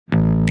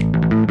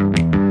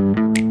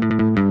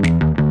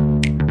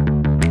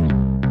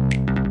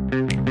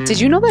Did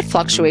you know that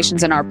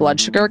fluctuations in our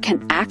blood sugar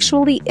can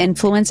actually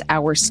influence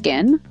our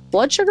skin?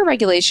 Blood sugar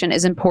regulation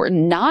is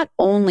important not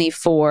only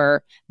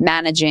for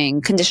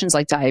managing conditions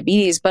like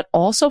diabetes, but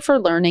also for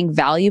learning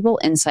valuable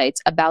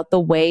insights about the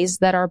ways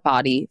that our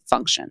body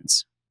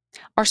functions.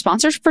 Our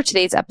sponsor for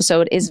today's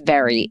episode is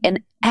Very,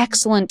 an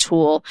excellent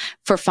tool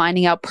for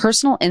finding out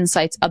personal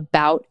insights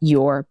about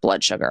your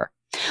blood sugar.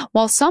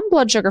 While some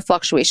blood sugar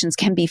fluctuations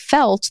can be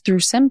felt through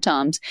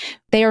symptoms,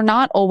 they are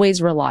not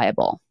always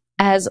reliable,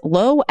 as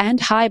low and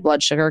high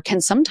blood sugar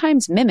can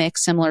sometimes mimic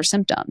similar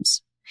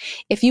symptoms.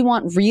 If you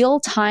want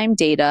real-time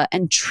data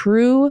and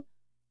true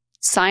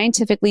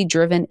scientifically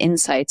driven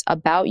insights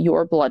about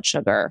your blood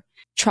sugar,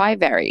 try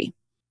Very.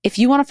 If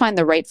you want to find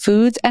the right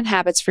foods and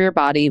habits for your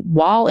body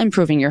while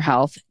improving your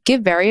health,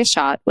 give Very a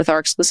shot with our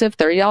exclusive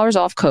 $30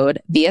 off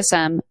code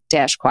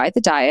VSM-Quiet the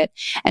Diet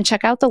and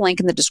check out the link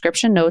in the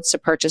description notes to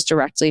purchase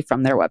directly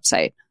from their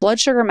website. Blood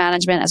sugar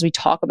management, as we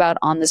talk about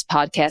on this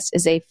podcast,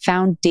 is a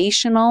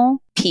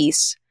foundational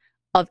piece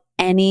of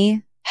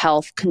any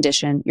health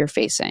condition you're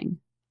facing.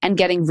 And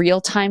getting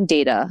real-time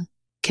data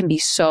can be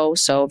so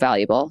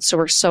valuable. So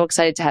we're so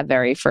excited to have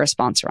Very for a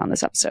sponsor on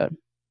this episode.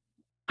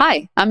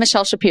 Hi, I'm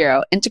Michelle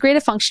Shapiro,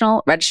 integrative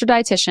functional registered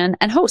dietitian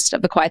and host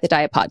of the Quiet the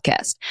Diet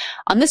podcast.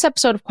 On this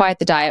episode of Quiet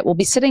the Diet, we'll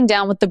be sitting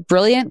down with the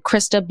brilliant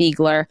Christa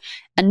Biegler,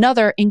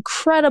 another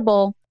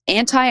incredible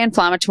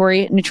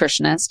anti-inflammatory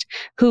nutritionist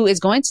who is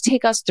going to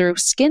take us through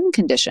skin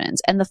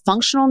conditions and the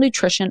functional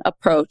nutrition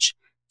approach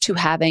to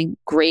having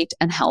great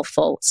and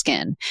healthful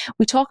skin.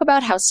 We talk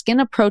about how skin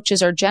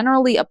approaches are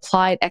generally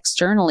applied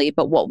externally,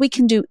 but what we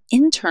can do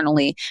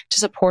internally to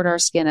support our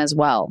skin as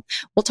well.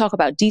 We'll talk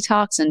about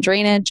detox and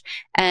drainage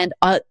and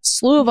a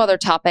slew of other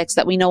topics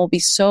that we know will be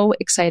so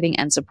exciting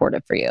and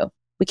supportive for you.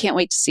 We can't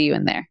wait to see you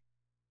in there.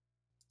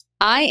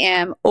 I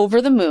am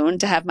over the moon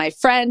to have my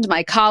friend,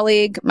 my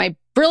colleague, my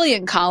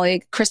brilliant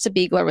colleague, Christa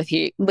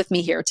Biegler with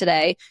me here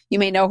today. You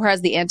may know her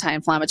as the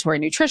anti-inflammatory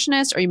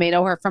nutritionist, or you may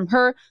know her from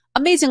her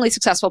amazingly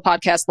successful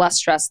podcast, Less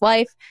Stress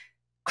Life.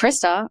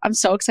 Christa, I'm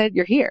so excited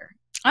you're here.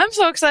 I'm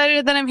so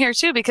excited that I'm here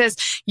too, because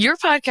your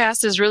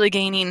podcast is really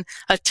gaining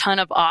a ton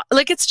of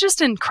it's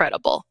just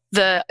incredible.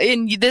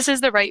 This is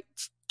the right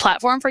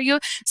platform for you.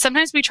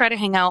 Sometimes we try to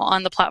hang out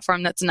on the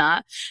platform that's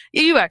not.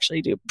 You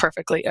actually do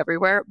perfectly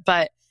everywhere,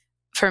 but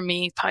for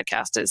me,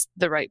 podcast is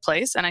the right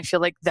place. And I feel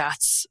like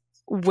that's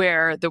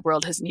where the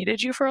world has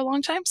needed you for a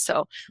long time.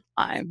 So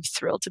I'm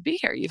thrilled to be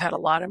here. You've had a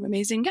lot of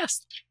amazing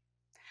guests.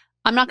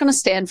 I'm not going to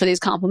stand for these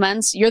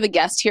compliments. You're the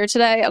guest here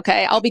today,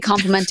 okay? I'll be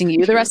complimenting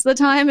you the rest of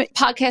the time.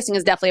 Podcasting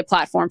is definitely a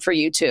platform for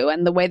you too.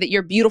 And the way that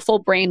your beautiful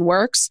brain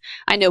works,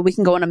 I know we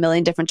can go in a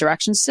million different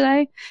directions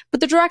today,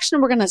 but the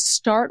direction we're going to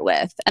start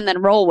with and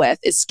then roll with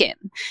is skin,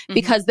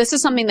 because this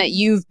is something that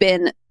you've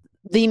been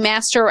the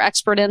master or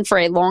expert in for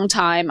a long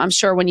time. I'm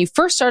sure when you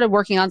first started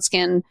working on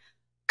skin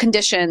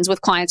conditions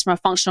with clients from a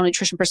functional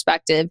nutrition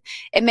perspective,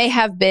 it may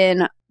have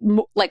been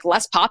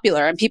less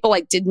popular and people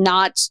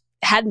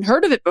hadn't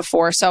heard of it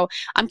before. So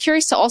I'm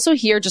curious to also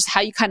hear just how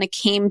you kind of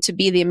came to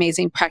be the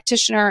amazing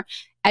practitioner,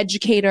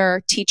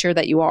 educator, teacher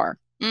that you are.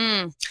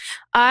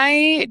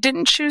 I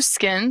didn't choose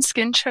skin.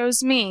 Skin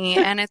chose me.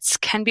 And it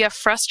can be a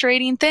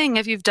frustrating thing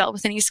if you've dealt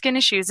with any skin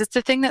issues. It's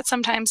the thing that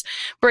sometimes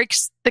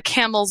breaks the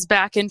camel's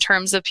back in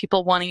terms of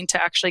people wanting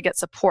to actually get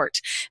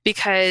support,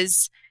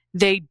 because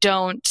they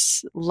don't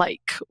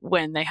like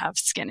when they have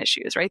skin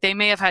issues, right? They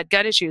may have had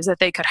gut issues that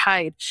they could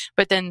hide,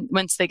 but then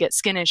once they get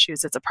skin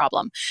issues, it's a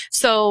problem.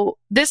 So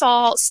this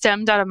all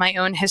stemmed out of my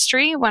own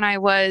history. When I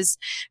was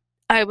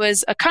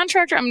a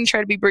contractor. I'm going to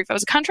try to be brief. I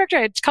was a contractor.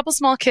 I had a couple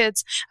small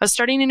kids. I was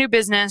starting a new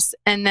business.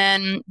 And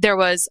then there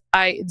was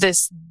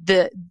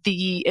the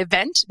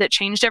event that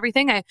changed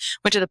everything. I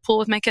went to the pool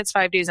with my kids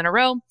 5 days in a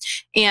row,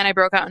 and I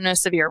broke out in a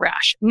severe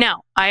rash.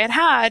 Now, I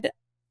had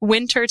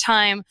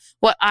wintertime,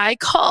 what I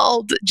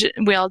called,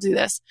 we all do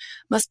this,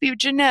 must be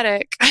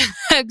genetic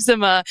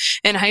eczema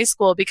in high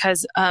school,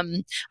 because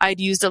I'd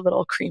used a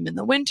little cream in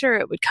the winter.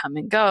 It would come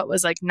and go. It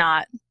was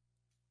not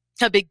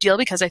a big deal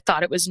because I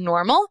thought it was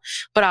normal.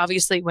 But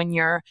obviously when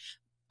your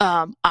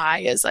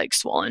eye is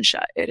swollen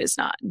shut, it is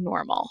not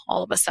normal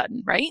all of a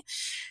sudden, right?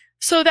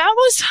 So that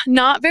was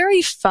not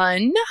very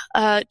fun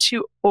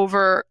to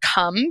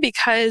overcome,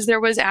 because there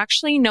was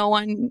actually no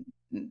one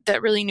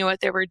that really knew what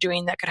they were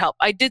doing that could help.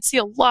 I did see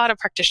a lot of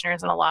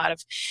practitioners and a lot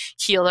of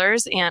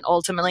healers, and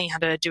ultimately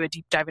had to do a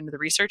deep dive into the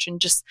research and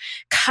just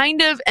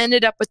kind of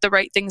ended up with the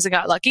right things and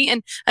got lucky.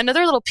 And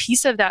another little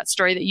piece of that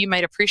story that you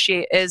might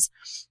appreciate is,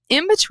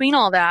 in between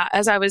all that,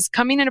 as I was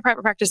coming into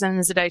private practice and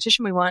as a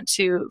dietitian, we want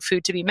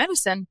food to be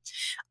medicine.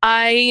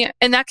 And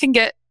that can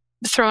get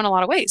thrown a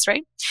lot of ways,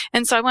 right?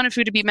 And so I wanted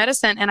food to be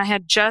medicine, and I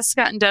had just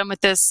gotten done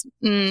with this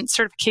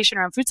certification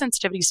around food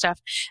sensitivity stuff,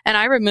 and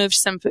I removed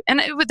some food, and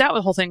that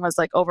whole thing was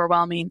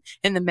overwhelming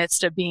in the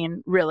midst of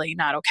being really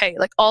not okay.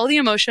 All the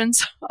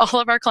emotions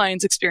all of our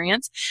clients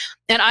experience.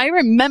 And I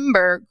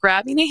remember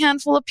grabbing a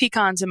handful of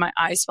pecans and my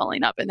eyes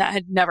swelling up, and that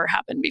had never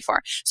happened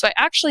before. So I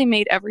actually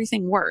made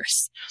everything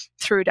worse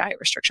through diet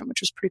restriction,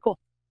 which was pretty cool.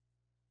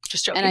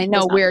 Just joking. And I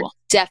know we're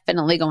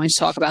definitely going to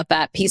talk about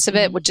that piece of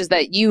it, which is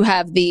that you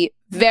have the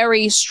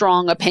very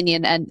strong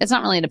opinion, and it's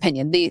not really an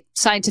opinion, the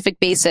scientific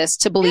basis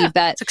to believe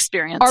that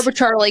experience.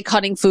 Arbitrarily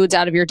cutting foods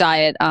out of your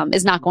diet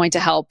is not going to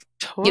help,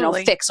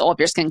 fix all of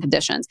your skin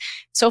conditions.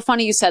 So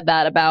funny you said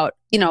that about,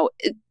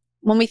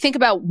 when we think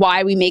about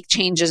why we make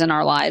changes in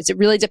our lives, it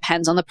really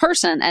depends on the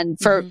person. And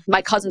for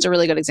my cousin's a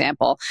really good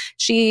example.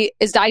 She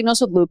is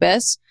diagnosed with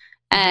lupus.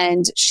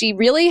 And she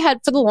really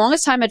had, for the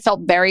longest time, had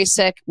felt very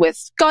sick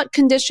with gut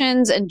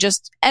conditions and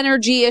just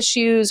energy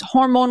issues,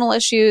 hormonal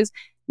issues,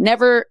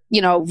 never,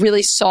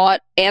 really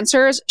sought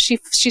answers. She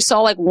saw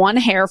like one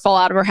hair fall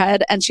out of her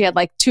head and she had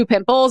like 2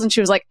 pimples and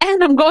she was like,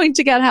 and I'm going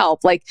to get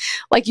help. Like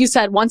you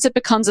said, once it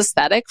becomes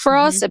aesthetic for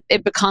us,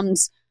 it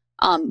becomes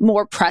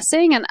more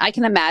pressing. And I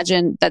can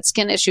imagine that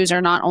skin issues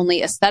are not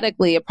only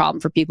aesthetically a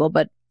problem for people,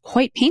 but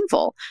quite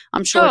painful,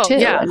 I'm sure, too,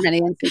 in many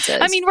instances.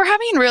 I mean, we're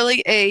having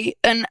really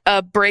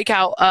a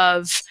breakout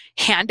of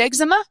hand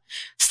eczema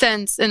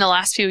since in the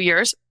last few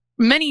years,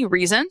 many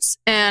reasons.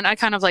 And I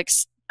kind of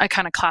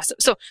class it.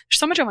 So there's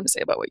so much I want to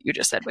say about what you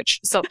just said,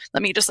 so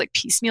let me just like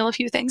piecemeal a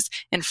few things.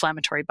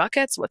 Inflammatory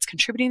buckets, what's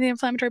contributing to the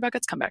inflammatory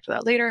buckets, come back to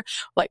that later.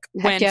 Like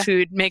when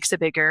food makes a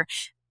bigger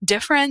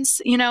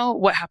difference,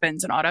 what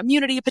happens in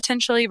autoimmunity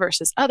potentially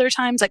versus other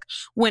times, like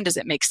when does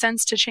it make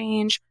sense to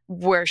change?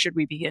 Where should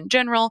we be in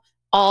general?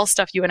 All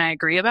stuff you and I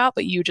agree about,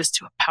 but you just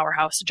do a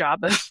powerhouse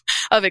job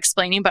of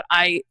explaining, but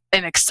I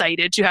am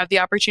excited to have the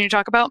opportunity to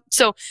talk about.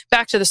 So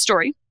back to the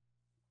story,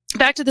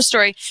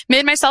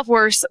 made myself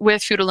worse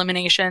with food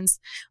eliminations.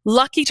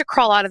 Lucky to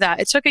crawl out of that.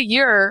 It took a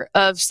year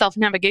of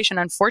self-navigation,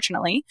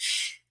 unfortunately.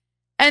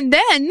 And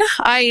then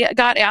I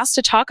got asked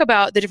to talk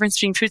about the difference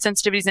between food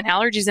sensitivities and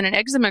allergies in an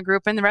eczema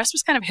group. And the rest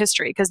was kind of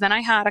history, because then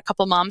I had a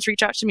couple moms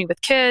reach out to me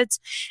with kids.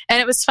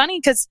 And it was funny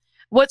because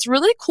what's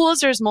really cool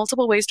is there's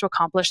multiple ways to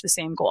accomplish the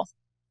same goal.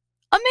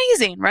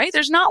 Amazing, right?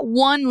 There's not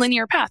one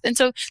linear path. And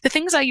so the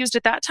things I used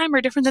at that time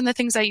are different than the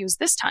things I use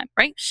this time,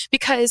 right?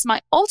 Because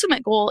my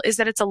ultimate goal is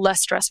that it's a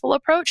less stressful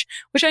approach,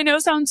 which I know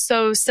sounds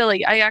so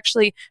silly. I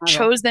actually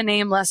chose the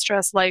name Less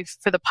Stress Life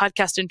for the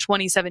podcast in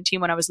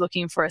 2017 when I was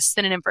looking for a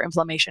synonym for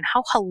inflammation.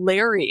 How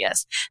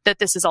hilarious that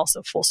this is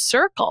also full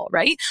circle,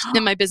 right?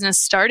 Then my business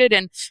started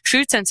in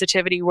food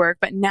sensitivity work,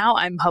 but now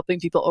I'm helping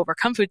people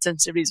overcome food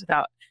sensitivities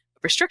without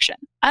restriction.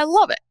 I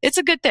love it. It's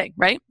a good thing,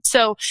 right?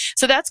 So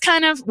that's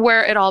kind of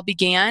where it all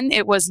began.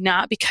 It was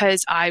not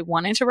because I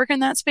wanted to work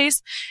in that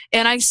space.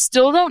 And I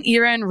still don't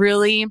even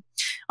really,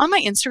 on my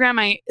Instagram,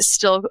 I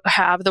still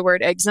have the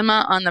word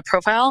eczema on the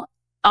profile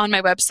on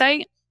my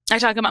website. I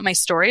talk about my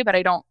story, but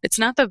it's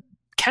not the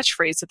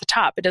catchphrase at the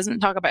top. It doesn't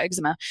talk about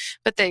eczema,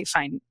 but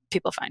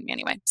people find me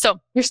anyway.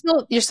 So you're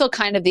still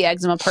kind of the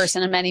eczema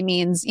person in many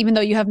means, even though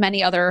you have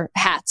many other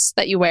hats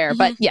that you wear.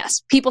 But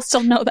yes, people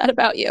still know that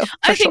about you.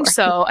 I think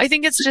so. I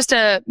think it's just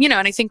and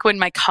I think when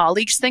my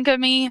colleagues think of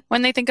me,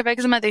 when they think of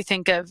eczema, they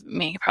think of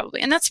me probably.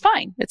 And that's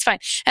fine. It's fine.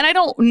 And I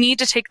don't need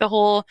to take the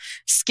whole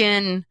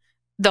skin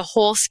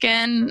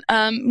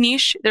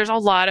niche.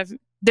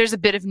 There's a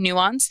bit of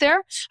nuance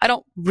there. I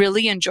don't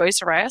really enjoy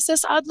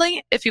psoriasis,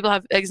 oddly. If people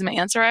have eczema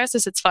and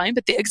psoriasis, it's fine,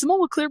 but the eczema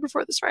will clear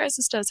before the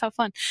psoriasis does. How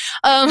fun.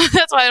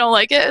 That's why I don't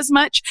like it as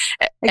much.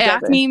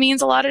 Exactly. Acne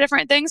means a lot of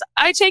different things.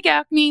 I take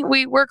acne.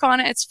 We work on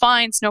it. It's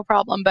fine. It's no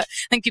problem. But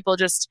I think people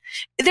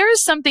there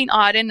is something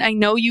odd, and I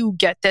know you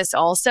get this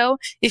also.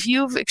 If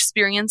you've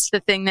experienced the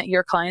thing that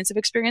your clients have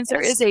experienced,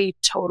 there is a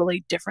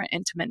totally different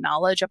intimate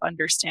knowledge of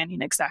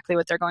understanding exactly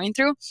what they're going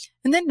through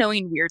and then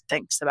knowing weird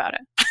things about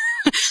it.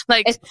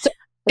 Like,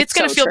 it's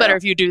going to feel better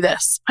if you do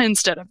this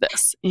instead of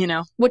this,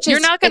 which you're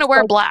not going to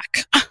wear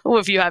black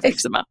if you have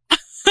eczema.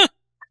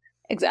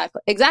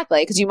 Exactly.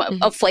 Because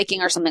of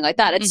flaking or something like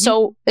that. It's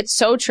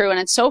so true. And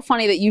it's so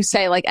funny that you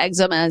say like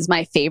eczema is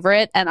my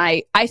favorite. And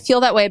I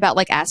feel that way about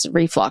like acid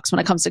reflux when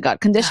it comes to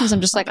gut conditions.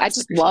 I'm just like, I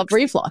just love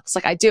reflux.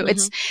 Like I do.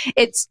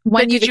 It's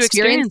when you've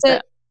experienced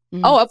it.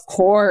 Oh, of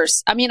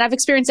course. I mean, I've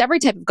experienced every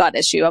type of gut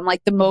issue. I'm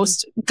like the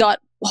most gut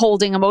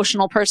holding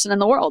emotional person in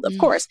the world, of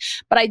course.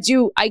 But I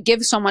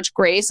give so much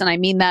grace, and I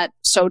mean that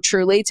so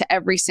truly, to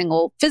every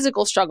single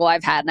physical struggle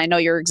I've had. And I know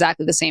you're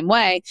exactly the same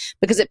way,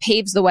 because it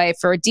paves the way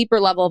for a deeper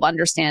level of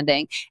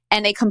understanding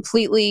and a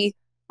completely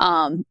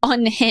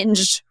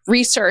unhinged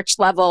research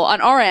level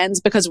on our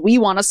ends, because we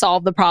want to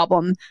solve the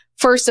problem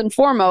first and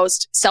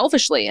foremost,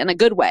 selfishly, in a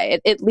good way.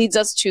 It leads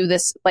us to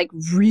this like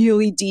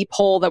really deep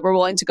hole that we're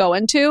willing to go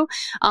into,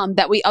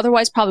 that we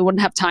otherwise probably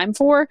wouldn't have time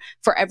for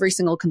every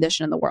single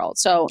condition in the world.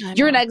 So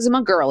you're an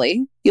eczema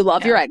girly. You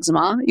love your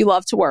eczema. You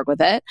love to work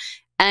with it.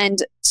 And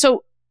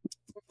so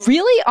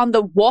really on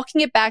the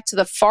walking it back to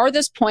the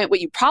farthest point,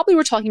 what you probably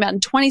were talking about in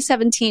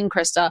 2017,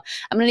 Christa,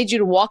 I'm going to need you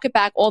to walk it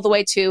back all the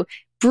way to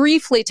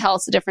briefly tell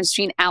us the difference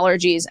between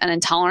allergies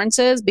and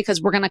intolerances,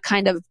 because we're going to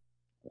kind of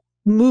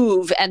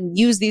move and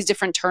use these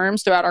different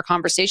terms throughout our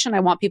conversation.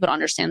 I want people to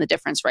understand the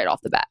difference right off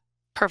the bat.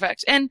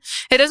 Perfect. And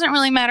it doesn't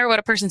really matter what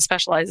a person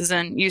specializes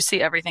in. You see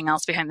everything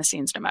else behind the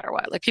scenes, no matter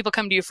what. Like people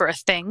come to you for a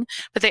thing,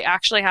 but they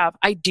actually have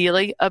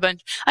ideally a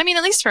bunch. I mean,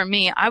 at least for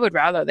me, I would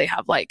rather they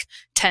have like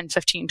 10,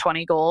 15,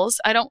 20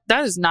 goals.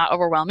 That is not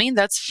overwhelming.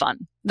 That's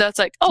fun. That's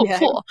like, oh,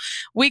 cool.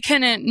 We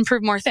can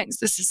improve more things.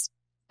 This is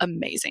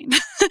amazing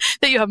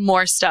that you have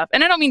more stuff.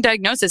 And I don't mean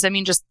diagnosis. I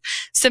mean just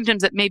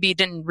symptoms that maybe you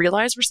didn't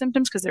realize were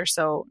symptoms because they're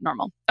so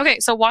normal. Okay,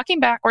 so walking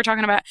back, we're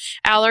talking about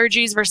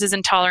allergies versus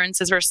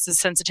intolerances versus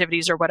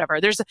sensitivities or whatever.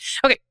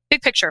 Okay,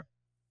 big picture.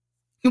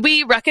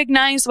 We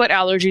recognize what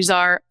allergies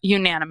are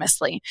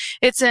unanimously.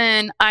 It's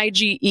an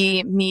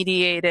IgE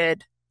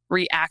mediated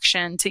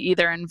reaction to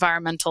either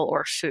environmental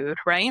or food,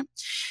 right?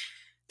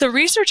 The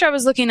research I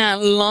was looking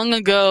at long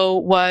ago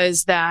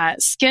was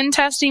that skin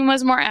testing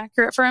was more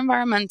accurate for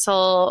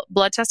environmental,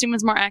 blood testing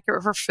was more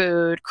accurate for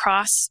food,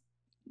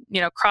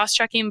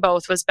 cross-checking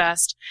both was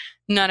best.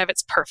 None of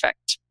it's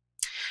perfect.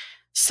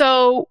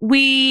 So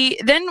we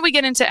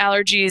get into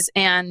allergies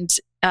and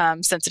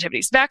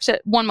sensitivities. Back to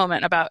one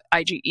moment about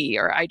IgE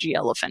or IG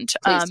elephant.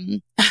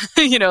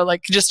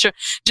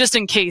 Just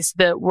in case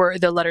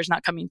the letter's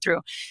not coming through.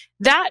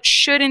 That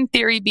should in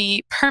theory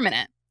be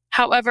permanent.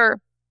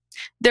 However,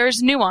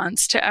 there's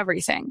nuance to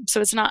everything. So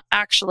it's not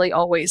actually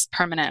always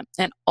permanent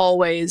and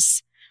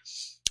always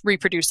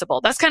reproducible.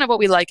 That's kind of what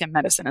we like in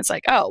medicine. It's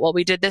like, oh, well,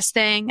 we did this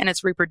thing and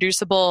it's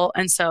reproducible.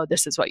 And so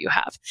this is what you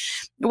have.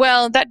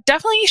 Well, that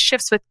definitely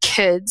shifts with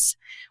kids.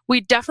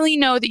 We definitely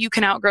know that you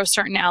can outgrow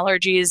certain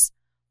allergies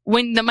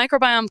when the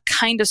microbiome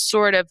kind of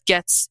sort of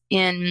gets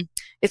in.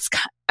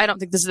 I don't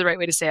think this is the right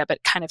way to say it,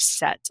 but kind of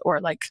set or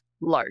like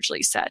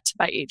largely set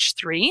by age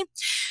 3.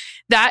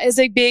 That is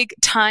a big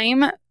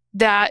time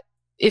that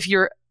if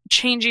you're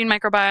changing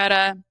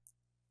microbiota,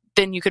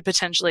 then you could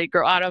potentially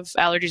grow out of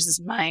allergies,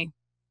 is my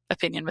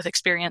opinion with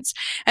experience.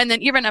 And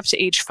then even up to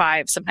age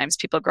 5, sometimes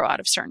people grow out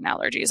of certain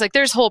allergies. Like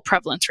there's whole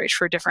prevalence rates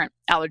for different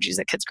allergies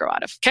that kids grow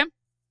out of. Okay.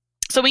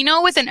 So we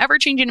know with an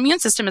ever-changing immune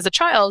system as a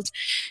child,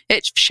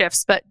 it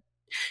shifts, but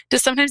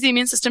does sometimes the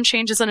immune system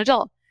change as an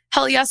adult?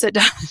 Hell yes, it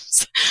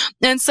does.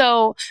 And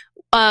so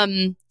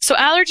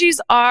allergies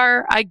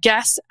are, I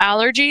guess,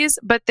 allergies,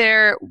 but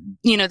they're,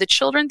 the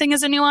children thing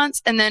is a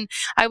nuance. And then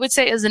I would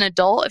say as an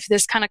adult, if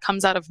this kind of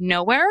comes out of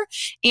nowhere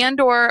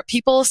or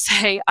people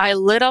say, I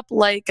lit up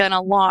like an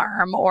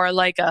alarm or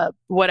like a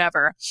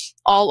whatever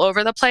all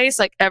over the place,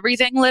 like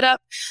everything lit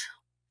up.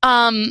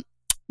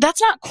 That's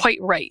not quite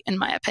right, in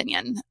my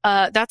opinion.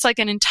 That's like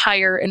an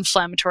entire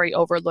inflammatory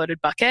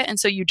overloaded bucket. And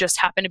so you just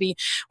happen to be,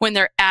 when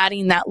they're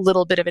adding that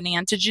little bit of an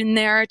antigen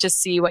there to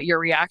see what your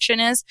reaction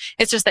is,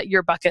 it's just that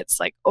your bucket's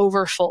like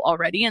over full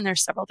already. And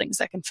there's several things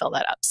that can fill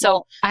that up.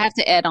 So I have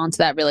to add on to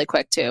that really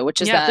quick too,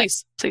 which is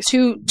please.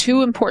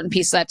 Two important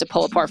pieces I have to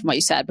pull apart from what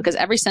you said, because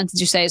every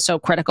sentence you say is so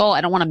critical. I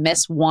don't want to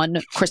miss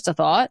one Christa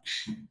thought.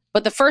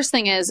 But the first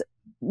thing is,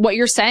 what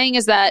you're saying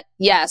is that,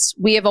 yes,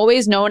 we have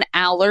always known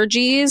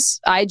allergies,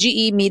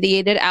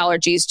 IgE-mediated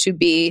allergies, to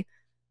be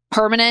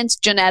permanent,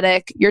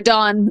 genetic. You're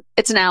done.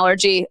 It's an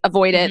allergy.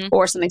 Avoid it,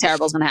 or something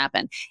terrible is going to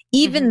happen.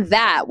 Even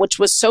that, which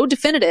was so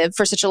definitive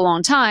for such a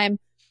long time,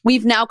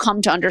 we've now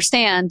come to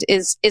understand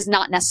is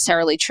not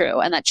necessarily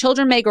true, and that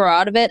children may grow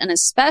out of it. And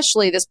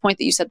especially this point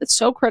that you said that's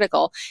so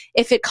critical,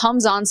 if it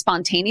comes on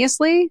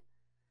spontaneously,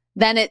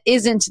 then it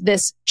isn't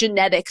this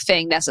genetic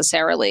thing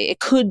necessarily.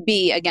 It could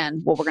be, again,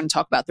 what we're going to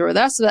talk about through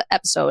the rest of the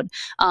episode,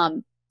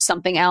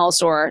 something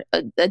else, or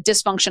a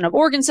dysfunction of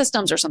organ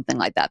systems or something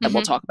like that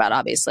we'll talk about,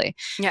 obviously.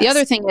 Yes. The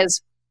other thing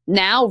is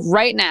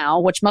right now,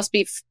 which must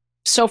be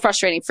so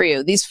frustrating for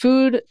you, these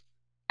food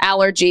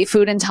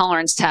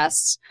intolerance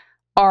tests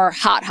are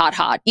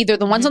hot. Either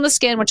the ones on the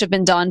skin, which have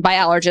been done by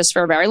allergists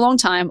for a very long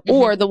time,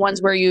 or the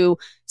ones where you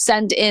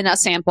send in a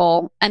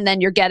sample and then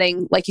you're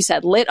getting, like you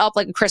said, lit up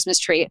like a Christmas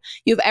tree.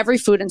 You have every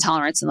food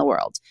intolerance in the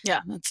world.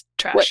 Yeah, that's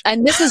trash.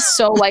 And this is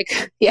so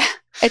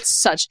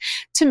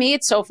to me,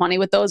 it's so funny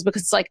with those,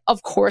 because it's like,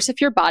 of course,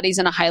 if your body's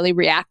in a highly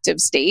reactive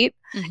state,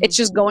 it's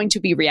just going to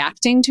be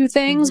reacting to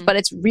things, but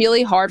it's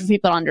really hard for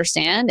people to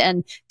understand.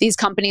 And these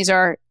companies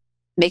are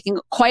making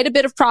quite a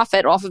bit of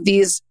profit off of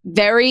these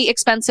very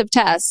expensive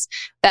tests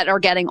that are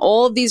getting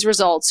all of these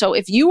results. So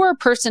if you were a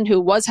person who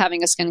was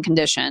having a skin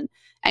condition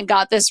and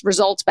got this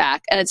results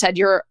back and it said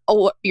you're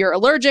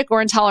allergic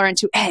or intolerant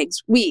to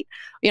eggs, wheat,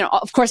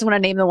 of course I'm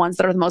going to name the ones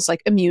that are the most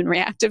like immune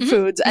reactive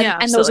foods.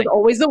 And those are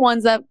always the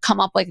ones that come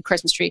up like a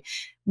Christmas tree.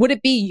 Would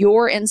it be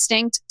your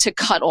instinct to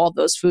cut all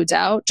those foods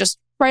out just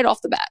right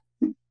off the bat?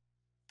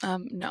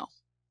 No,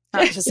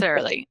 not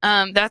necessarily.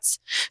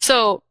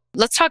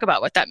 Let's talk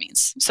about what that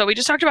means. So we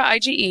just talked about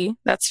IgE,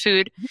 that's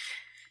food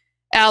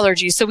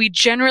allergies. So we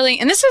generally,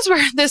 and this is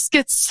where this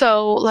gets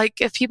so,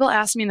 like, if people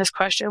ask me this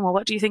question, well,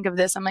 what do you think of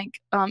this? I'm like,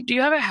 do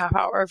you have a half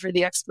hour for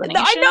the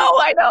explanation?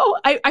 I know.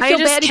 I feel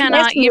just bad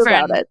cannot even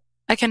about it.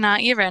 I cannot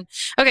even.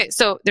 Okay,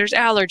 so there's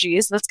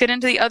allergies. Let's get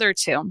into the other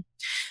two.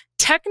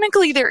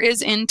 Technically, there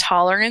is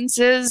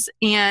intolerances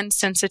and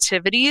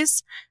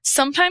sensitivities.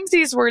 Sometimes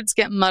these words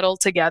get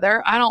muddled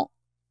together. I don't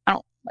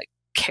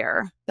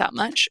care that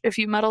much if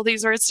you muddle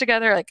these words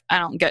together. Like, I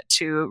don't get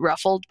too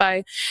ruffled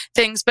by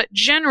things, but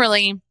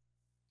generally,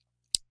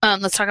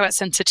 let's talk about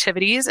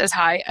sensitivities as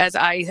high as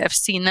I have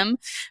seen them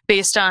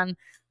based on,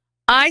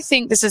 I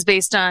think this is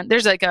based on,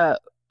 there's like a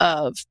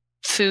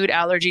food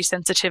allergy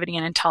sensitivity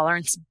and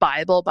intolerance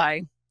Bible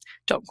by,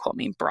 don't quote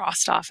me,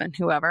 Brostoff and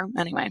whoever.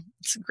 Anyway,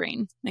 it's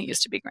green. It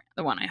used to be green.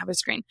 The one I have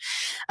is green.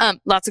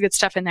 Lots of good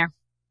stuff in there.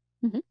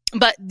 Mm-hmm.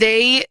 But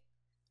I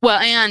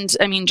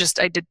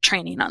did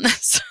training on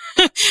this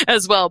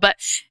as well, but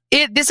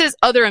this is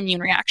other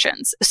immune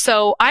reactions.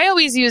 So I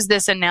always use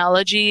this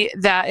analogy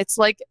that it's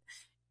like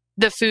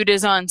the food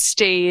is on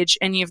stage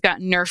and you've got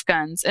Nerf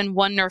guns, and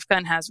one Nerf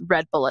gun has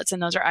red bullets,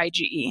 and those are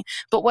IgE.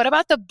 But what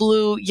about the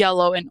blue,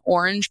 yellow, and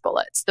orange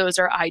bullets? Those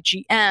are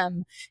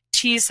IgM,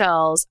 T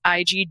cells,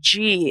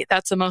 IgG.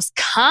 That's the most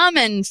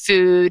common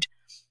food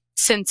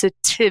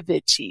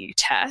sensitivity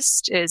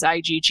test is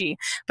IgG,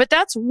 but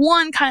that's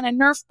one kind of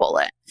Nerf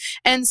bullet.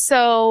 And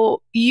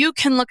so you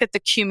can look at the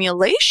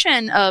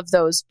accumulation of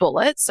those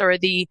bullets or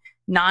the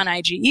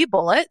non-IgE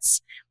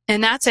bullets,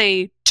 and that's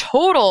a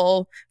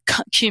total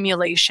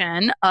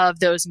accumulation of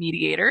those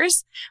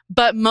mediators,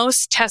 but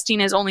most testing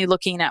is only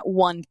looking at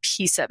one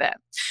piece of it.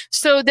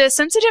 So the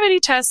sensitivity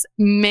test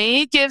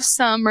may give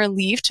some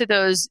relief to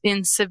those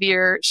in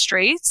severe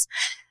straits.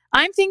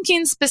 I'm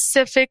thinking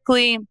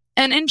specifically,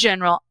 and in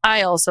general,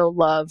 I also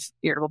love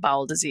irritable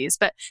bowel disease,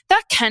 but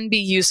that can be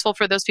useful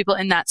for those people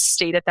in that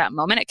state at that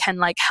moment. It can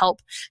like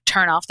help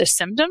turn off the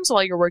symptoms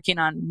while you're working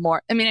on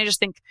more. I mean, I just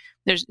think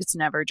it's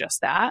never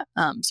just that.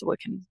 So we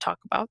can talk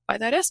about why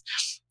that is.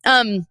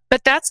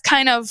 But that's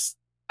kind of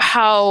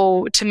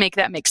how to make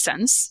that make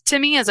sense to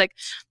me, is like,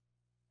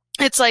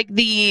 it's like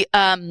the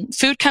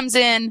food comes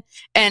in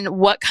and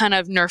what kind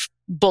of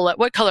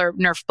what color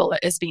Nerf bullet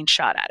is being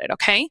shot at it,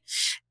 okay?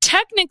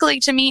 Technically,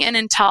 to me, an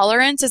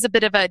intolerance is a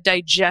bit of a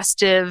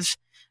digestive,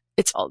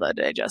 it's all the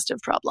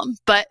digestive problem,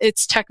 but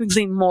it's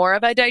technically more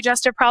of a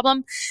digestive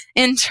problem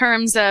in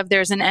terms of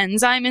there's an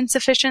enzyme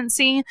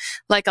insufficiency,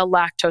 like a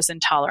lactose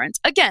intolerance.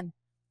 Again,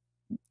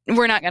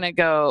 we're not going to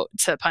go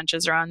to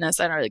punches around this.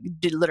 I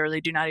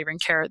literally do not even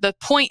care. The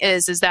point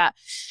is that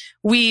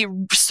we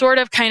sort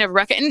of kind of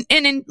reckon,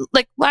 and in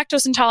like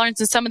lactose intolerance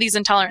and some of these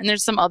intolerant, and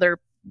there's some other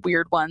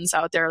weird ones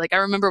out there. Like I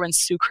remember when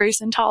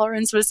sucrase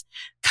intolerance was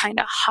kind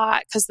of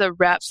hot because the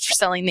reps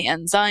selling the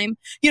enzyme,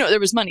 there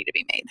was money to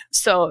be made.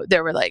 So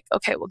they were like,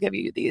 okay, we'll give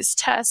you these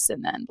tests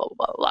and then blah,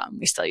 blah, blah, blah. And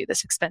we sell you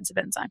this expensive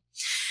enzyme.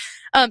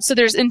 So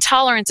there's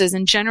intolerances,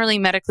 and generally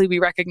medically we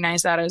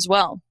recognize that as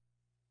well.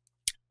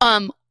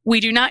 We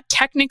do not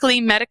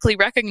technically medically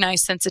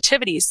recognize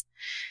sensitivities.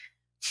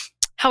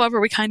 However,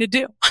 we kind of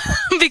do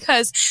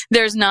because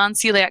there's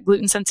non-celiac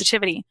gluten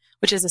sensitivity,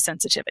 which is a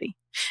sensitivity.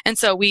 And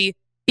so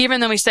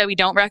even though we say we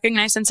don't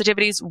recognize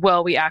sensitivities,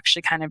 well, we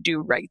actually kind of do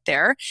right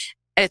there.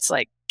 It's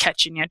like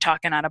catching you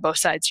talking out of both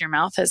sides of your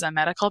mouth as a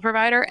medical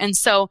provider. And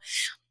so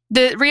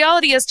the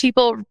reality is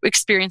people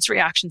experience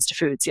reactions to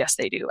foods. Yes,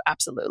 they do.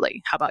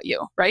 Absolutely. How about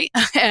you? Right.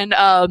 And,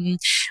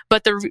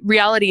 but the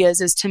reality is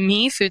to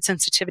me, food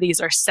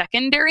sensitivities are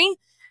secondary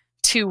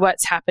to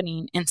what's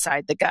happening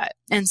inside the gut.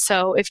 And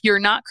so if you're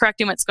not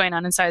correcting what's going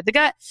on inside the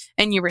gut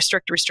and you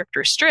restrict,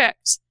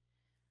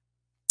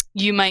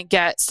 you might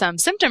get some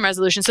symptom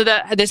resolution. So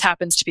that this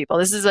happens to people.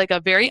 This is like a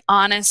very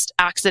honest,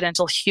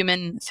 accidental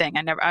human thing.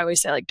 I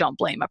always say, like, don't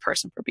blame a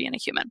person for being a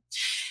human.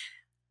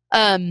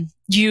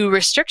 You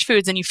restrict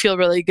foods and you feel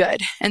really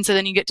good. And so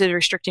then you get to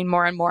restricting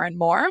more and more and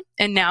more.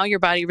 And now your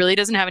body really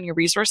doesn't have any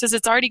resources.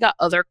 It's already got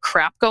other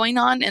crap going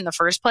on in the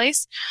first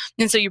place.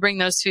 And so you bring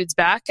those foods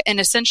back. And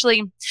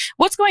essentially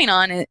what's going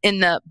on in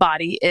the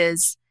body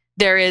is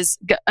this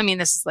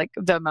is like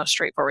the most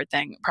straightforward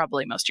thing.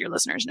 Probably most of your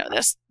listeners know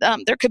this.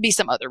 There could be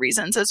some other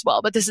reasons as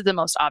well, but this is the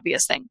most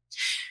obvious thing.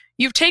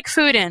 You take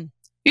food in.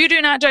 You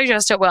do not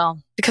digest it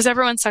well because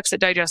everyone sucks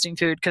at digesting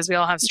food because we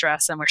all have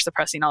stress and we're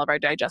suppressing all of our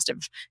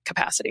digestive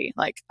capacity.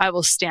 Like, I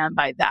will stand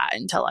by that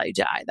until I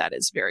die. That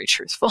is very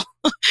truthful.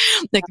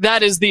 Like,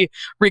 that is the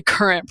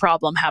recurrent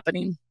problem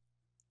happening.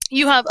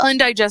 You have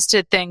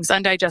undigested things,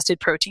 undigested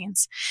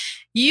proteins.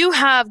 You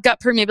have gut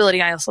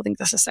permeability. I also think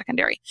this is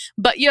secondary.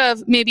 But you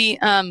have maybe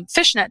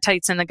fishnet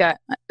tights in the gut.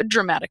 A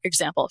dramatic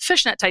example.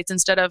 Fishnet tights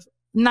instead of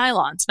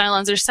nylons.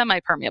 Nylons are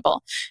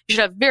semi-permeable. You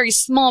should have very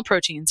small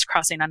proteins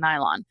crossing a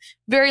nylon.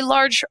 Very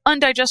large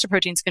undigested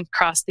proteins can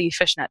cross the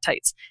fishnet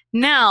tights.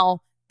 Now,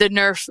 the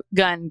Nerf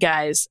gun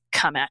guys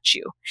come at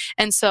you.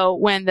 And so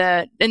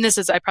I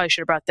probably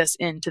should have brought this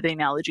into the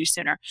analogy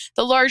sooner.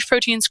 The large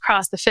proteins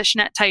cross the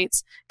fishnet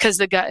tights because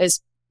the gut is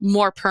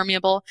more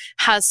permeable,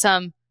 has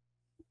some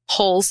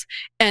holes,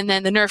 and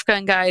then the Nerf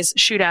gun guys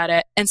shoot at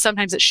it, and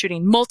sometimes it's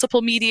shooting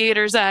multiple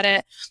mediators at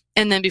it,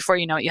 and then before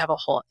you know it, you have a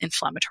whole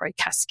inflammatory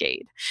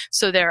cascade.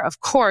 So there,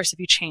 of course, if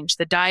you change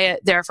the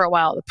diet there for a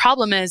while, the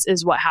problem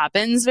is what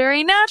happens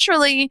very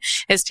naturally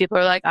is people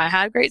are like, I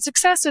had great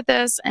success with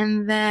this,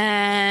 and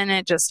then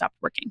it just stopped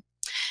working.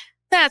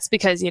 That's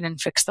because you didn't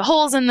fix the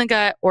holes in the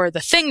gut, or the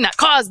thing that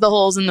caused the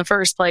holes in the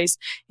first place.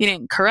 You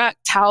didn't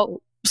correct how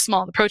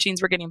small the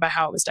proteins were getting by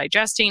how it was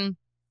digesting.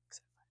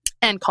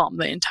 and calm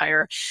the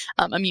entire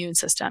immune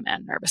system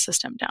and nervous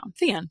system down.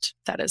 The end.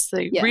 That is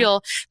the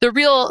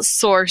real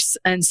source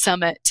and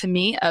summit to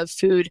me of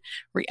food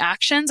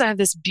reactions. I have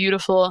this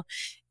beautiful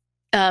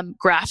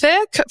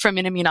graphic from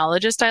an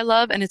immunologist I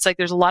love, and it's like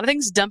there's a lot of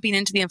things dumping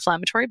into the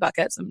inflammatory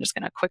buckets. I'm just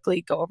going to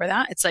quickly go over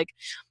that. It's like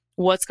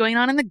what's going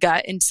on in the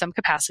gut in some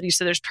capacity.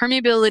 So there's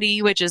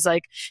permeability, which is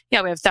like, we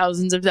have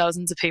thousands of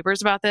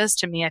papers about this.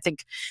 To me, I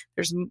think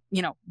there's,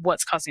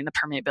 what's causing the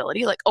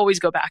permeability, like always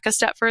go back a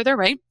step further,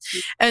 right? Mm-hmm.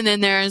 And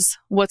then there's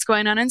what's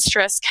going on in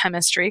stress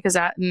chemistry, because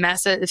that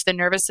messes, if the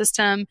nervous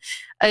system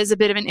is a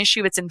bit of an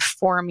issue, it's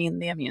informing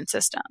the immune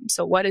system.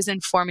 So what is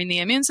informing the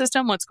immune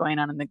system? What's going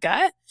on in the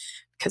gut?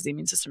 Because the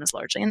immune system is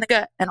largely in the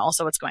gut, and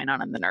also what's going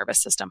on in the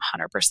nervous system,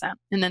 100%.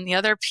 And then the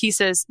other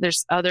pieces,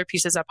 there's other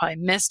pieces I probably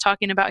missed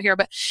talking about here,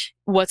 but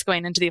what's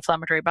going into the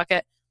inflammatory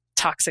bucket,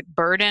 toxic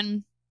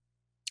burden,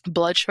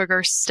 blood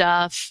sugar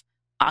stuff,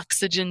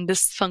 oxygen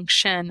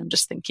dysfunction. I'm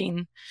just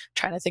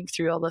trying to think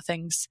through all the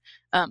things.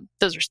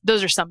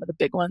 Those are some of the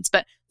big ones,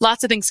 but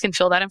lots of things can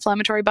fill that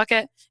inflammatory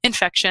bucket.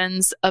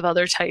 Infections of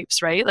other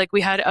types, right? Like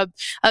we had a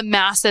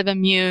massive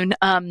immune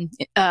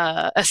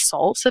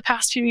assault the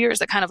past few years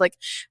that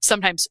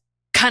sometimes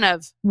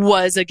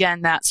was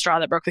again that straw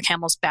that broke the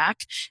camel's back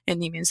in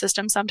the immune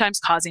system,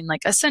 sometimes causing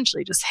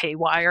essentially just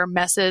haywire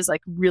messes,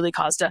 really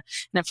caused an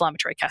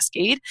inflammatory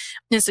cascade.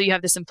 And so you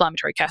have this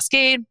inflammatory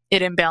cascade,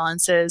 it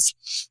imbalances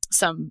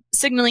some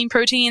signaling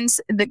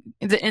proteins in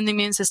the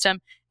immune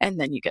system,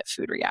 and then you get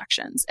food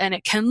reactions. And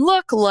it can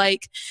look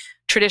like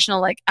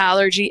traditional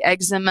allergy,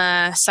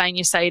 eczema,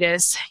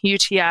 sinusitis,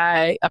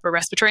 UTI, upper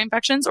respiratory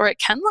infections, or it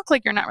can look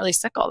like you're not really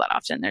sick all that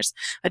often. There's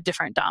a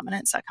different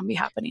dominance that can be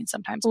happening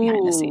sometimes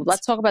behind the scenes.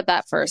 Let's talk about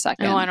that for a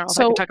second. No, I don't know if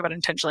I can talk about it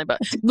intentionally, but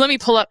let me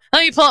pull up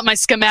my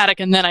schematic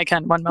and then I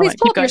can. One moment. Please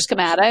pull up your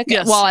schematic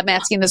while I'm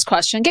asking this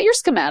question. Get your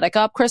schematic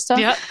up, Christa.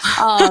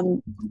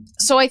 Yep.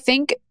 So I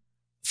think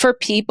for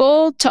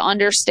people to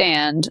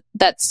understand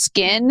that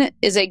skin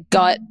is a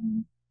gut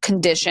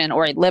condition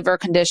or a liver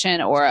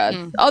condition or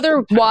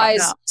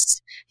otherwise,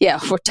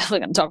 we're definitely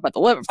going to talk about the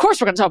liver. Of course,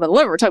 we're going to talk about the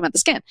liver. We're talking about the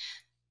skin.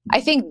 I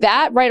think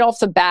that right off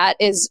the bat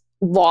is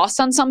lost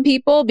on some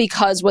people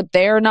because what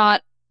they're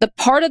not, the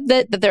part of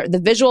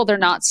the visual they're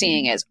not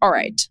seeing is, all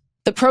right,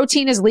 the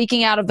protein is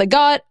leaking out of the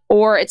gut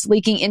or it's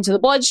leaking into the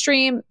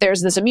bloodstream.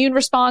 There's this immune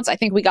response. I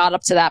think we got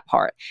up to that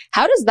part.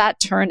 How does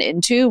that turn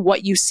into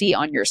what you see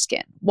on your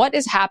skin? What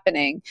is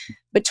happening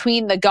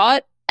between the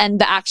gut and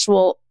the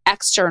actual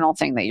external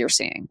thing that you're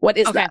seeing? What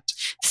is that?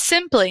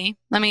 Simply,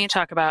 let me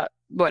talk about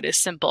what is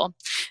simple.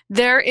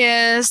 There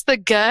is the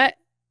gut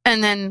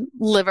and then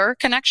liver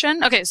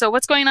connection. Okay, so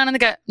what's going on in the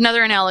gut?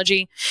 Another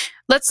analogy.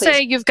 Let's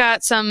say you've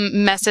got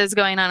some messes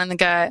going on in the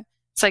gut.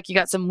 It's like you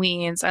got some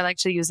weeds. I like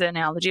to use the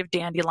analogy of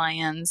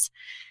dandelions.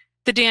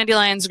 The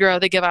dandelions grow,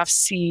 they give off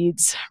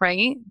seeds,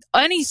 right?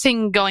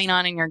 Anything going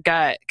on in your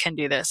gut can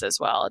do this as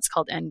well. It's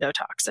called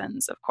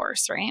endotoxins, of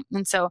course, right?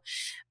 And so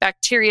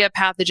bacteria,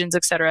 pathogens,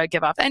 et cetera,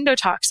 give off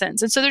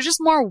endotoxins. And so there's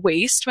just more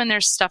waste when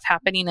there's stuff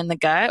happening in the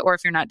gut, or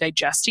if you're not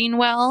digesting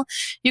well,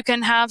 you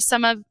can have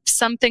some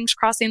things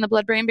crossing the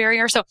blood-brain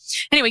barrier. So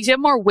anyways, you have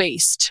more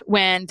waste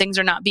when things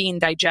are not being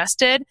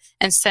digested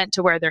and sent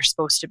to where they're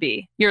supposed to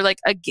be.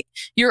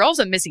 You're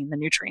also missing the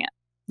nutrient,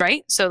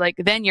 right? So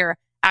then you're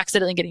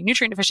accidentally getting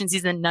nutrient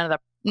deficiencies, and none of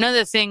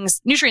the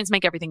things, nutrients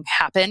make everything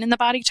happen in the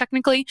body.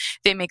 Technically,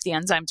 they make the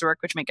enzymes work,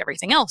 which make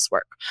everything else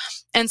work.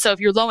 And so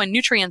if you're low in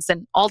nutrients,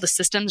 then all the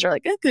systems are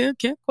like, okay, I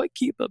can't quite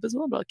keep up as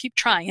well, but I'll keep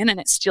trying. And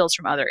it steals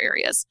from other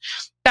areas.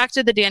 Back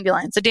to the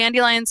dandelions. The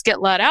dandelions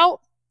get let out.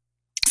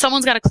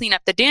 Someone's got to clean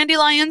up the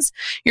dandelions,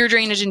 your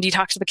drainage and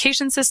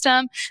detoxification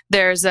system.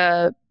 There's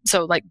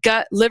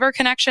gut liver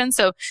connection.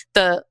 So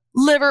the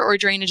liver or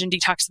drainage and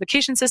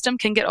detoxification system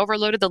can get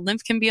overloaded. The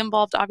lymph can be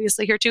involved,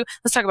 obviously, here too.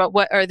 Let's talk about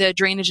what are the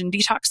drainage and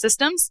detox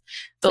systems.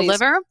 The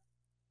liver,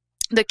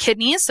 the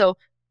kidneys, so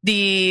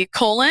the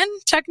colon,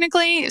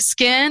 technically,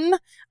 skin,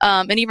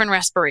 and even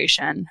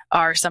respiration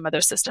are some of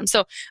those systems.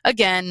 So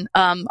again,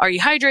 are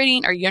you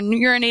hydrating? Are you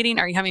urinating?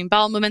 Are you having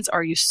bowel movements?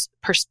 Are you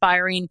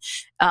perspiring?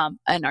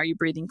 And are you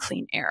breathing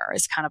clean air?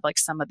 Is kind of like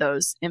some of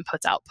those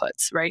inputs,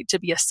 outputs, right? To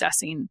be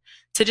assessing,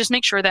 to just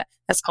make sure that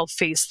that's called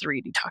phase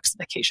 3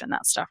 detoxification,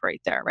 that stuff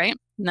right there, right?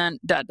 And then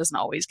that doesn't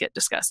always get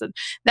discussed.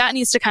 That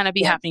needs to kind of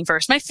be happening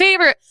first.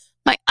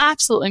 My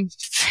absolute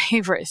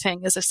favorite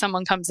thing is if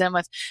someone comes in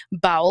with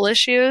bowel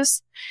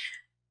issues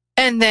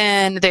and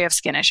then they have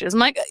skin issues. I'm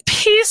like,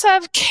 piece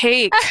of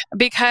cake,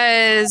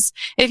 because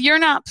if you're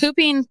not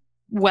pooping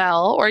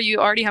well, or you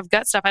already have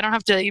gut stuff, I don't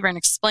have to even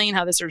explain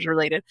how this is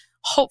related.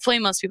 Hopefully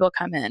most people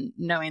come in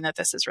knowing that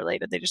this is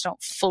related. They just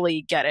don't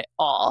fully get it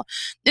all.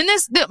 And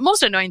the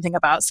most annoying thing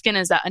about skin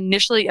is that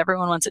initially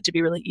everyone wants it to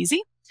be really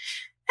easy.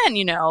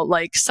 And,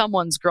 like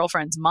someone's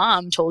girlfriend's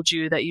mom told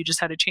you that you just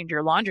had to change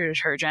your laundry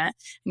detergent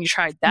and you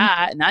tried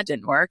that and that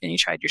didn't work. And you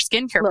tried your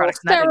skincare products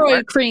and that didn't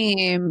work. Steroid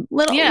cream,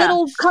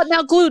 little cutting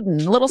out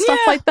gluten, little stuff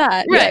like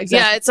that. Right. Yeah,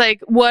 exactly. It's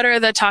like, what are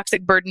the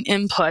toxic burden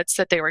inputs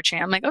that they were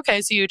changing? I'm like,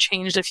 okay, so you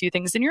changed a few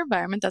things in your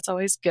environment. That's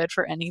always good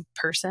for any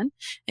person,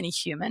 any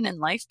human in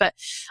life. But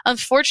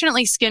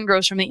unfortunately, skin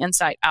grows from the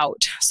inside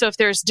out. So if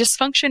there's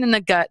dysfunction in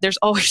the gut, there's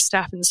always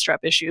staph and strep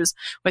issues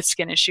with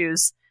skin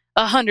issues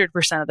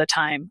 100% of the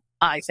time,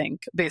 I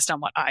think, based on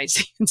what I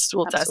see in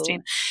stool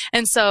testing.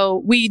 And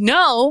so we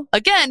know,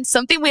 again,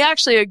 something we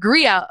actually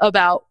agree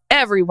about,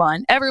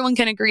 everyone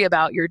can agree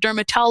about, your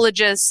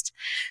dermatologist,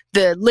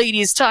 the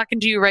ladies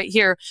talking to you right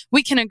here.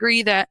 We can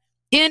agree that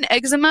in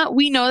eczema,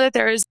 we know that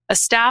there is a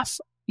staph,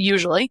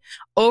 usually,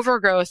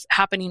 overgrowth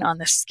happening on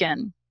the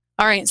skin.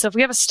 All right, so if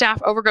we have a staph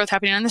overgrowth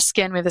happening on the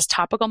skin, we have this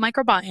topical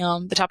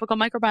microbiome. The topical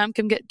microbiome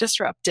can get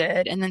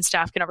disrupted and then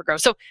staph can overgrow.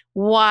 So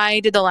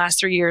why did the last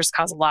 3 years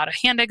cause a lot of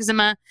hand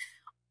eczema?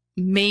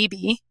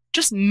 Maybe,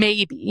 just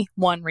maybe,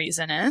 one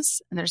reason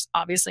is, and there's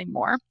obviously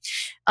more,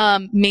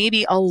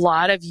 maybe a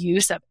lot of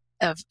use of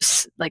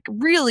like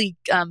really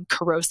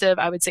corrosive,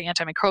 I would say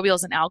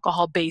antimicrobials and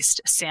alcohol-based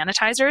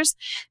sanitizers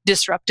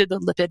disrupted the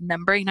lipid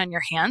membrane on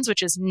your hands,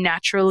 which is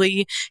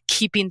naturally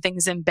keeping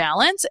things in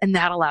balance. And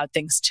that allowed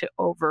things to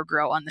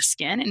overgrow on the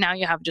skin. And now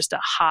you have just a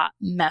hot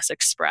mess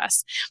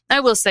express. I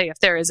will say if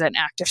there is an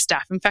active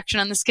staph infection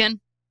on the skin,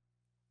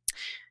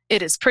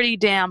 it is pretty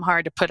damn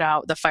hard to put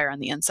out the fire on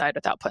the inside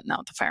without putting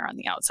out the fire on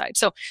the outside.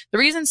 So the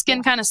reason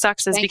skin kind of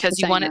sucks is because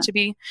you want it to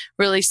be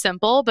really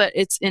simple, but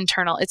it's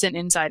internal. It's an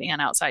inside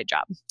and outside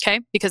job.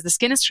 Okay. Because the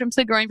skin is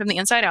simply growing from the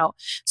inside out.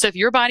 So if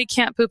your body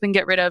can't poop and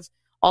get rid of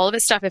all of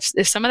its stuff,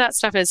 if some of that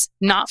stuff is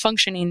not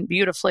functioning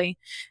beautifully,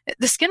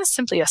 the skin is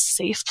simply a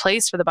safe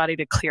place for the body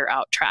to clear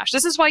out trash.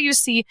 This is why you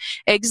see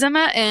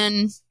eczema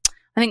in,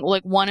 I think,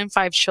 like 1 in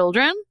 5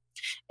 children.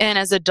 And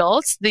as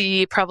adults,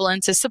 the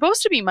prevalence is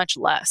supposed to be much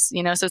less,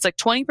 so it's like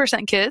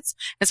 20% kids.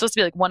 It's supposed to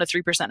be like 1 to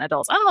 3%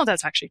 adults. I don't know if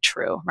that's actually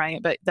true,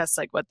 right? But that's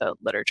like what the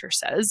literature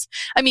says.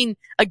 I mean,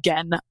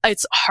 again,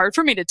 it's hard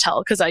for me to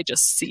tell because I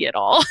just see it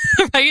all,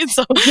 right?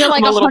 So you're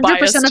like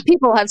 100% of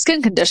people have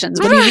skin conditions.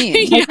 What do you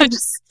mean? Like, yeah, it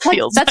just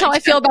feels that's like how I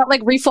feel about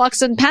like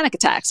reflux and panic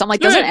attacks. I'm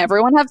like, doesn't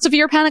everyone have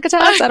severe panic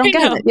attacks? I don't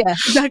get it. Yeah,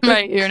 exactly.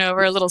 Right.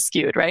 We're a little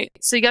skewed, right?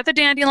 So you got the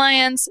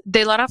dandelions,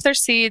 they let off their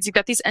seeds. You've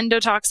got these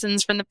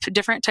endotoxins from the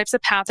different types of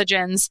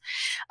pathogens.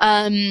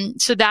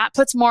 So that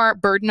puts more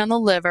burden on the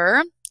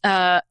liver,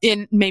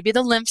 in maybe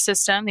the lymph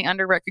system, the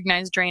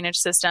under-recognized drainage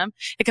system.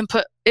 It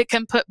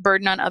can put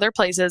burden on other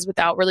places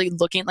without really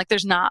looking. Like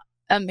there's not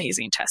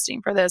amazing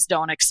testing for this.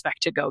 Don't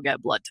expect to go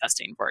get blood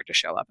testing for it to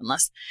show up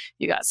unless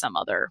you got some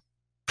other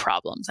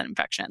problems and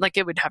infection. Like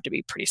it would have to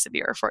be pretty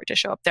severe for it to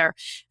show up there.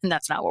 And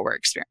that's not what we're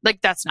experiencing.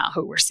 Like that's not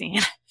who we're seeing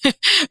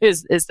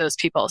is those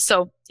people.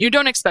 So you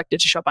don't expect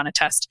it to show up on a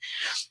test.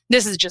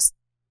 This is just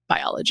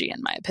biology, in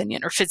my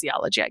opinion, or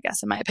physiology, I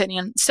guess, in my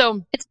opinion.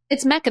 So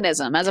it's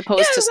mechanism as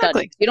opposed to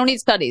studies. You don't need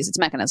studies. It's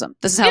mechanism.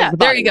 This is how the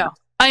body there you go. works.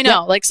 I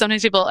know. Like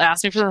sometimes people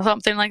ask me for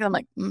something like that. I'm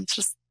like, it's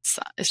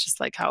just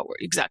like how it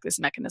works. Exactly. It's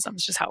mechanism.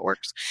 It's just how it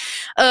works.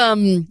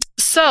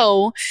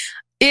 So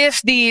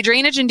if the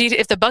drainage and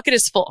if the bucket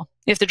is full,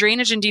 if the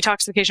drainage and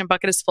detoxification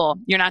bucket is full,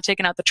 you're not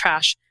taking out the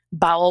trash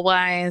bowel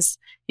wise,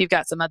 you've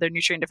got some other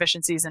nutrient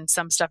deficiencies and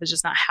some stuff is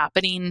just not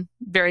happening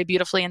very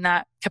beautifully in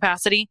that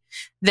capacity,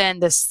 then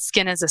the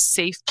skin is a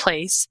safe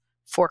place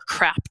for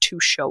crap to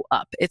show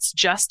up. It's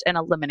just an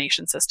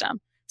elimination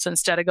system. So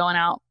instead of going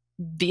out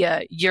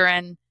via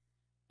urine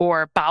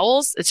or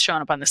bowels, it's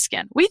showing up on the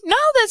skin. We know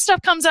that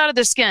stuff comes out of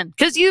the skin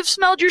because you've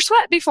smelled your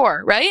sweat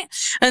before, right?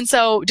 And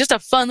so just a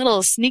fun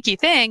little sneaky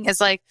thing is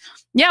like,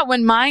 yeah,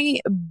 when my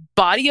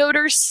body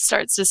odor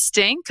starts to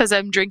stink because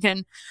I'm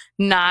drinking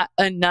not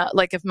enough,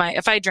 like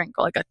if I drink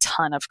like a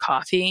ton of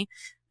coffee,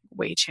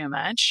 way too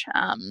much,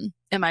 and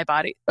my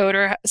body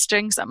odor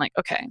stinks, I'm like,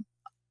 okay,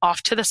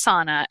 off to the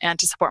sauna and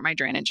to support my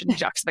drainage and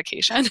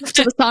detoxification.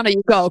 To the sauna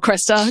you go,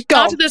 Christa. Go.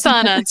 Off to the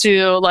sauna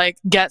to like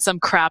get some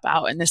crap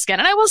out in the skin.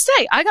 And I will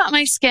say, I got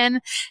my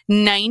skin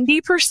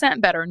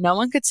 90% better. No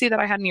one could see that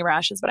I had any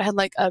rashes, but I had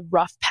like a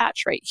rough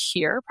patch right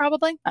here,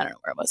 probably. I don't know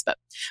where it was, but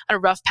I had a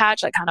rough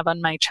patch, like kind of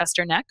on my chest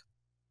or neck.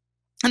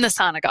 And the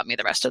sauna got me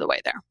the rest of the way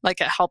there.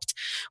 Like it helped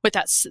with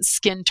that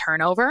skin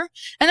turnover.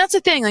 And that's the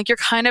thing, like you're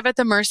kind of at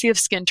the mercy of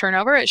skin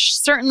turnover. It's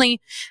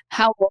certainly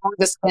how long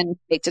does skin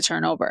take to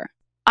turn over?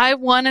 I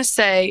want to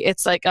say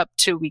it's like up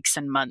to weeks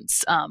and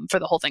months for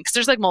the whole thing because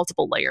there's like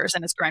multiple layers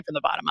and it's growing from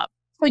the bottom up.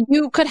 So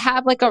you could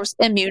have like an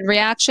immune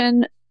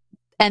reaction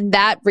and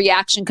that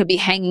reaction could be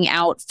hanging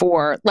out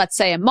for, let's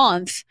say, a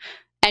month.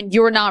 And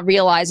you're not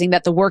realizing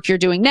that the work you're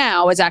doing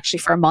now is actually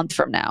for a month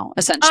from now,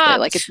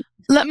 essentially.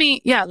 Let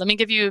me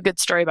give you a good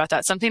story about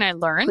that. Something I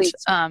learned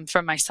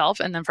from myself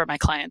and then from my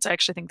clients. I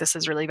actually think this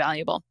is really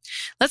valuable.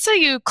 Let's say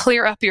you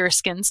clear up your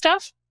skin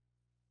stuff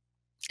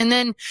and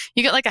then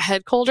you get like a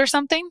head cold or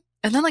something.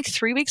 And then like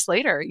 3 weeks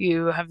later,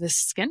 you have this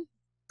skin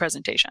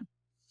presentation.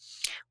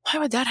 Why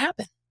would that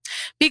happen?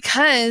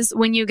 Because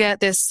when you get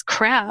this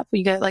crap,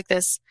 you get like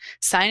this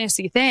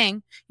sinusy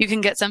thing, you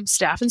can get some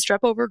staph and strep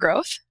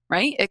overgrowth,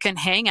 right? It can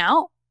hang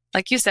out,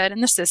 like you said,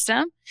 in the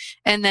system.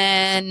 And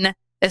then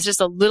it's just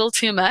a little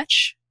too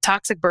much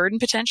toxic burden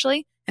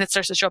potentially, and it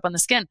starts to show up on the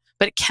skin.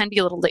 But it can be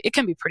a little late. It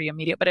can be pretty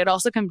immediate, but it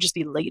also can just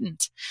be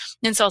latent.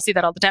 And so I'll see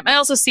that all the time. I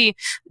also see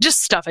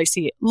just stuff I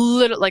see,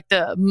 little like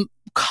the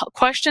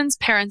questions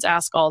parents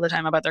ask all the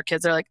time about their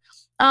kids. They're like,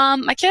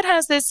 my kid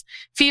has this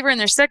fever and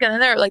they're sick and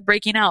then they're like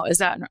breaking out. Is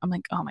that? I'm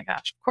like, oh my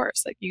gosh, of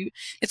course. Like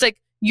it's like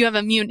you have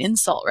immune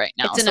insult right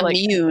now. It's an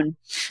immune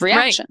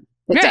reaction.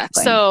 Right.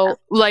 Exactly. Right. So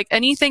like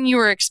anything you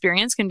were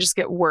experiencing can just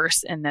get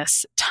worse in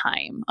this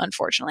time,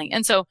 unfortunately.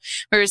 And so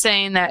we were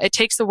saying that it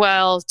takes a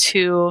while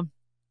to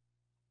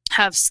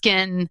have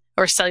skin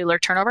or cellular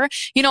turnover.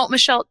 You know,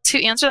 Michelle,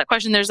 to answer that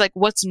question, there's like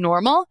what's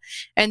normal,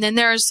 and then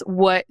there's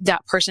what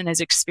that person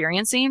is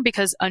experiencing,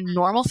 because a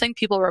normal thing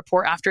people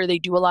report after they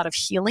do a lot of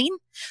healing.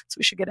 So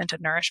we should get into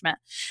nourishment.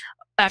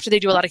 After they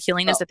do a lot of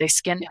healing is that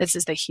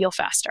they heal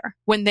faster.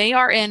 When they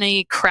are in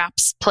a crap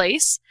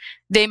place,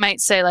 they might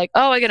say like,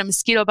 oh, I get a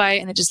mosquito bite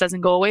and it just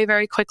doesn't go away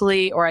very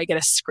quickly, or I get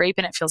a scrape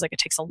and it feels like it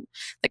takes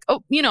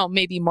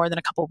maybe more than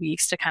a couple of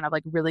weeks to kind of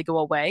like really go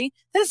away.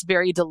 That is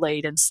very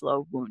delayed and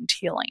slow wound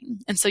healing.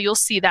 And so you'll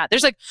see that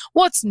there's like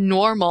what's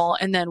normal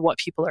and then what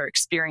people are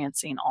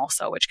experiencing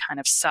also, which kind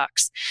of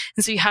sucks.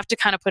 And so you have to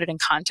kind of put it in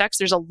context.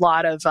 There's a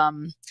lot of,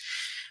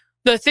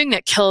 the thing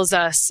that kills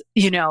us,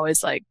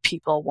 is like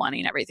people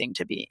wanting everything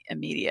to be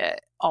immediate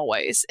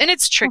always. And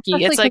it's tricky.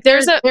 It's like they're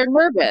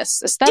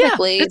nervous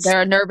aesthetically.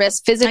 They're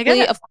nervous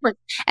physically, of course.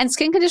 And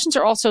skin conditions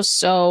are also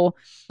so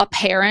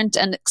apparent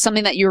and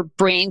something that your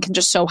brain can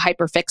just so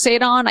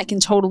hyperfixate on. I can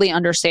totally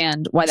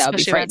understand why that would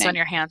be frightening. Especially when it's on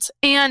your hands.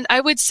 And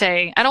I would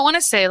say, I don't want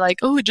to say like,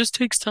 oh, it just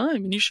takes time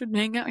and you shouldn't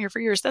hang out here for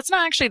years. That's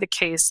not actually the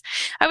case.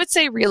 I would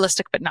say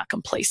realistic, but not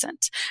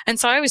complacent. And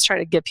so I always try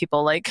to give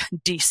people like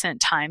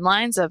decent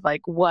timelines of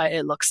like what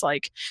it looks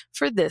like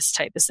for this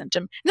type of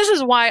symptom. And this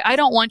is why I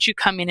don't want you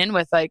coming in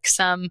with like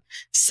some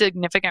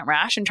significant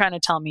rash and trying to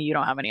tell me you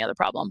don't have any other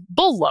problem.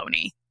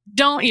 Baloney.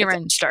 Don't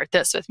even start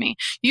this with me.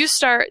 You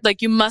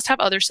must have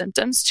other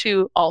symptoms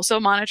to also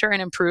monitor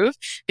and improve,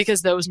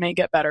 because those may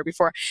get better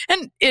before.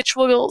 And itch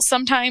will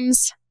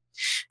sometimes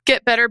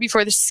get better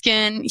before the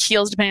skin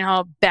heals, depending on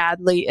how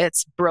badly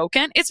it's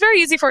broken. It's very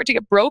easy for it to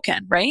get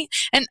broken, right?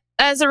 And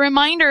as a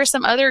reminder,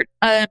 some other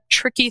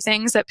tricky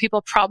things that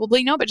people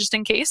probably know, but just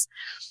in case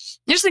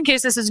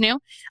this is new,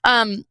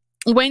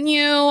 when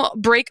you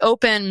break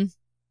open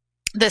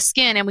the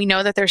skin and we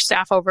know that there's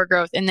staph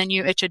overgrowth and then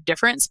you itch a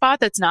different spot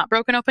that's not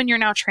broken open, you're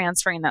now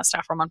transferring that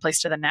staph from one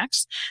place to the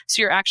next.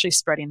 So you're actually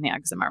spreading the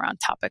eczema around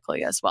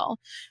topically as well.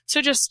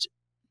 So just,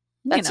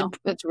 that's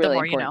really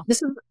important.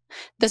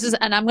 This is,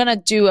 and I'm going to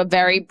do a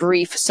very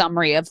brief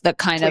summary of the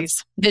kind of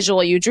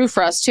visual you drew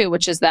for us too,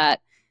 which is that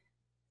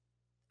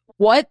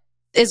what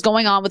is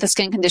going on with the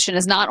skin condition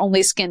is not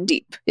only skin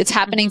deep. It's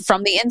happening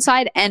from the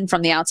inside and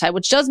from the outside,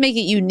 which does make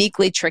it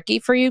uniquely tricky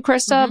for you,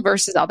 Christa,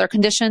 versus other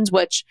conditions,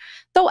 which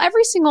though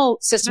every single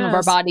system of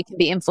our body can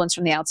be influenced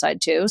from the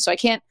outside too. So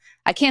I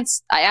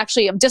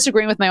actually am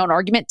disagreeing with my own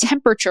argument.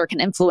 Temperature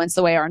can influence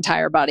the way our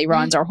entire body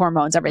runs, our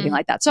hormones, everything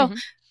like that. So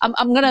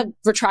I'm going to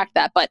retract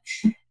that. But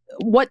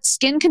what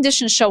skin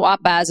conditions show up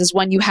as is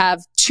when you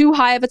have too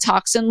high of a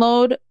toxin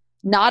load,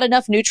 not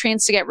enough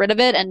nutrients to get rid of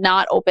it, and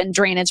not open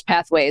drainage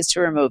pathways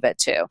to remove it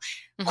too.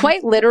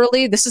 Quite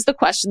literally, this is the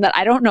question that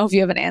I don't know if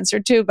you have an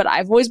answer to, but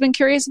I've always been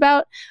curious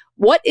about.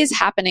 What is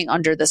happening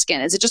under the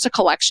skin? Is it just a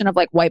collection of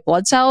like white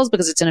blood cells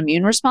because it's an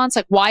immune response?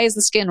 Like, why is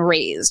the skin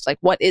raised? Like,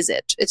 what is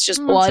it? It's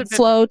just blood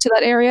flow to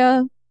that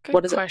area?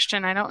 Good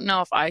question. I don't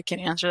know if I can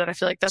answer that. I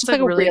feel like that's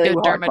a really good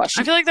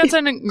question. I feel like that's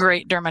a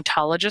great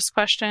dermatologist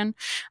question.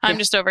 I'm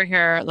just over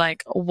here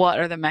like, what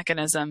are the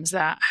mechanisms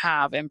that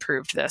have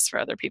improved this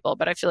for other people?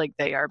 But I feel like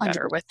they are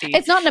better with the.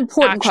 It's not an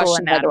important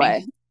question, by the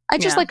way. I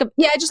just like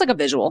a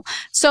visual.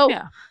 So.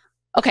 Yeah.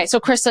 Okay, so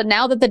Christa,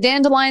 now that the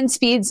dandelion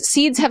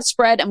seeds have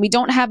spread and we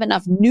don't have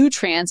enough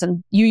nutrients,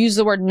 and you use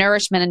the word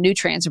nourishment and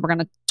nutrients, and we're going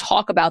to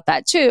talk about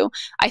that too.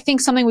 I think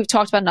something we've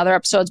talked about in other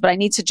episodes, but I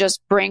need to just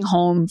bring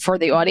home for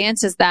the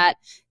audience is that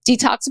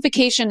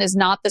detoxification is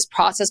not this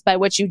process by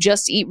which you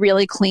just eat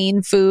really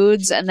clean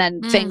foods and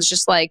then things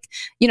just like,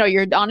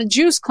 you're on a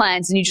juice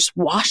cleanse and you just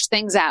wash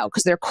things out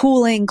because they're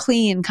cooling,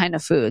 clean kind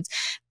of foods.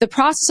 The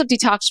process of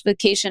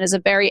detoxification is a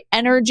very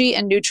energy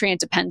and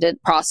nutrient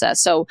dependent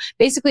process. So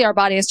basically our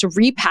body has to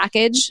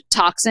repackage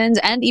toxins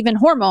and even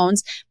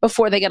hormones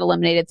before they get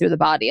eliminated through the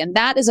body. And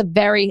that is a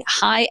very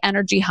high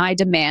energy, high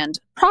demand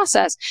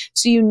process.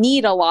 So you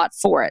need a lot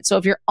for it. So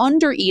if you're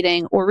under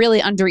eating or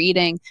really under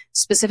eating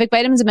specific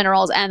vitamins and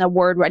minerals, and a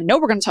word I know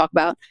we're going to talk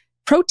about,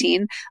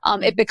 protein,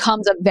 it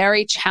becomes a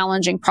very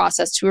challenging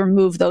process to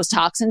remove those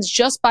toxins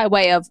just by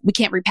way of we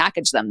can't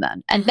repackage them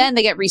then. And then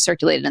they get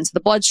recirculated into the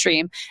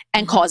bloodstream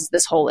and causes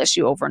this whole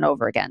issue over and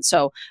over again.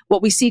 So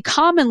what we see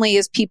commonly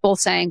is people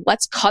saying,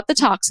 let's cut the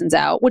toxins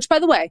out, which by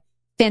the way,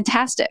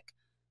 fantastic.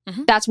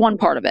 That's one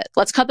part of it.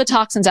 Let's cut the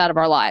toxins out of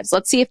our lives.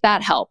 Let's see if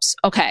that helps.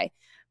 Okay.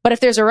 But if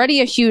there's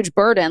already a huge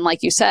burden,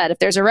 like you said, if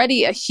there's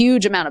already a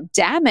huge amount of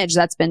damage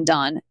that's been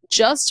done,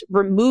 just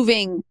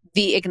removing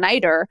the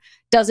igniter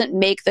doesn't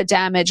make the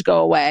damage go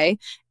away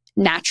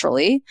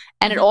naturally.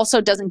 And it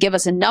also doesn't give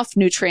us enough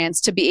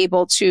nutrients to be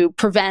able to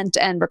prevent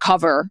and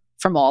recover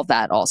from all of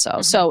that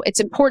also. So it's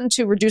important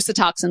to reduce the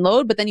toxin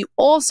load, but then you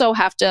also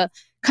have to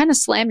kind of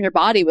slam your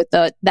body with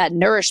that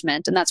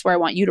nourishment. And that's where I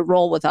want you to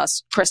roll with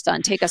us, Christa,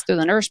 and take us through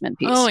the nourishment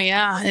piece. Oh,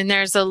 yeah. And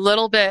there's a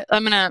little bit,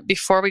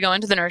 before we go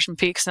into the nourishment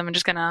piece, I'm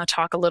just going to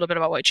talk a little bit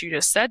about what you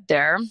just said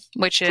there,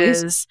 which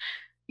Please. is,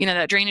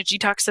 that drainage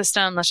detox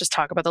system. Let's just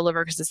talk about the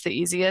liver because it's the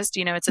easiest.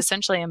 It's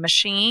essentially a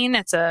machine.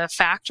 It's a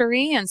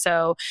factory. And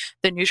so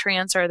the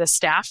nutrients are the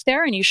staff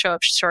there, and you show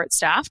up short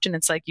staffed, and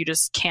it's like you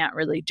just can't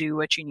really do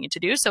what you need to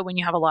do. So when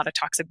you have a lot of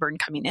toxic burden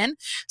coming in.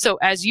 So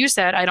as you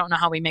said, I don't know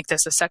how we make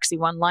this a sexy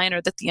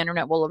one-liner that the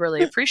internet will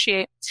really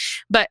appreciate.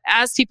 But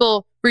as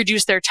people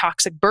reduce their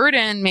toxic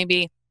burden,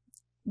 maybe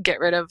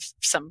get rid of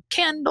some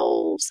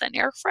candles and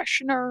air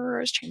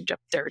fresheners, change up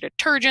their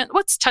detergent.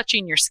 What's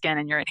touching your skin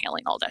and you're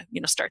inhaling all day?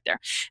 Start there.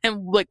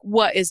 And like,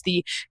 what is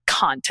the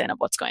content of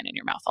what's going in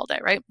your mouth all day,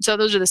 right? So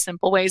those are the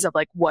simple ways of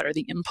like, what are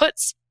the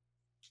inputs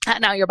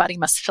that now your body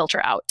must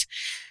filter out.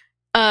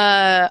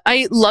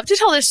 I love to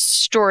tell this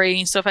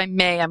story. So if I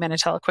may, I'm going to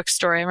tell a quick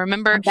story. I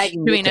remember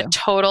doing a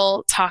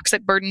total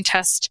toxic burden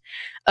test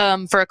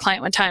for a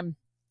client one time.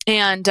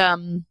 And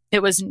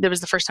it was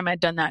the first time I'd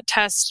done that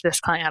test. This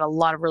client had a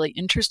lot of really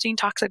interesting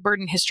toxic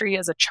burden history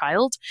as a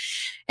child.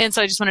 And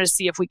so I just wanted to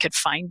see if we could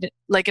find it,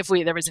 like if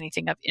there was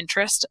anything of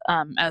interest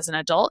as an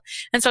adult.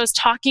 And so I was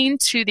talking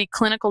to the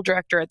clinical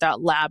director at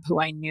that lab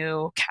who I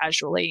knew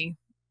casually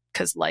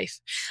because life.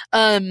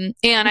 And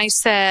I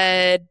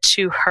said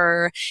to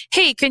her,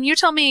 hey, can you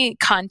tell me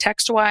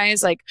context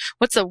wise, like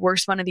what's the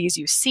worst one of these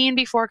you've seen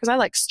before? Because I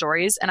like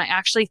stories. And I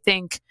actually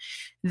think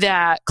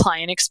that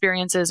client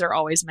experiences are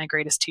always my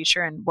greatest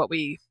teacher. And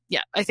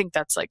I think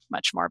that's like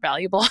much more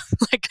valuable,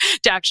 like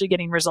to actually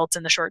getting results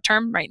in the short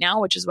term right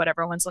now, which is what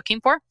everyone's looking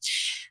for.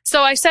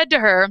 So I said to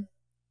her,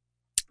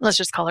 let's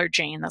just call her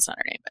Jane. That's not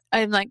her name. But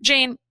I'm like,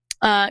 Jane,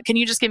 can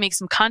you just give me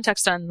some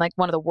context on like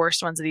one of the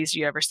worst ones of these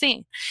you ever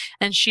seen?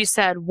 And she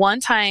said, one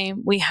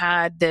time we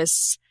had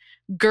this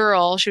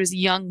girl, she was a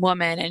young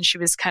woman and she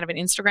was kind of an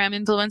Instagram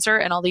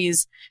influencer, and all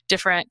these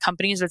different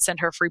companies would send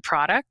her free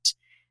product.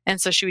 And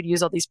so she would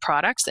use all these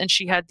products, and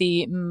she had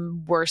the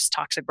worst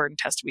toxic burden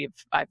test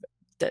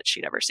that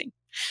she'd ever seen.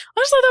 I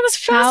just thought that was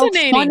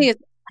fascinating. How funny.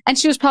 And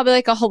she was probably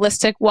like a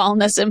holistic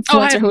wellness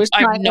influencer who was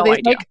trying I have no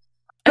idea.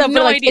 I have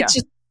no idea. It's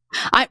just,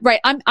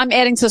 I'm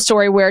adding to the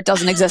story where it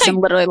doesn't exist. I'm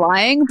literally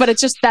lying, but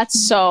it's just,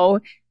 that's so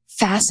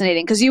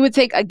fascinating. Because you would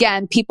think,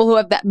 again, people who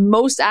have that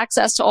most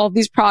access to all of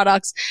these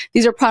products,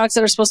 these are products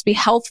that are supposed to be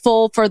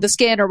healthful for the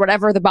skin or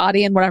whatever, the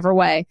body in whatever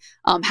way,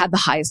 had the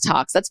highest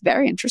tox. That's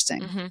very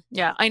interesting. Mm-hmm.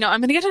 Yeah, I know.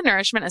 I'm going to get to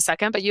nourishment in a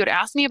second, but you had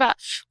asked me about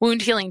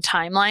wound healing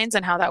timelines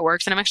and how that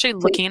works. And I'm actually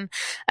looking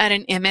at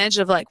an image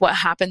of like what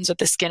happens with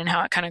the skin and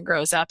how it kind of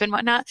grows up and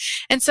whatnot.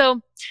 And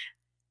so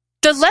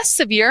the less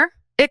severe,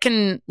 it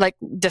can like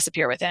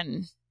disappear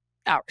within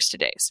hours to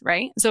days,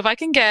 right? So if I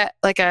can get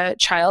like a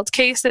child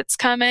case that's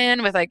come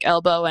in with like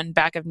elbow and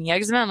back of knee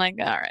eczema, I'm like,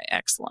 all right,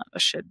 excellent.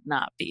 This should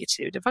not be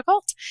too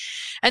difficult.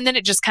 And then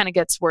it just kind of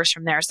gets worse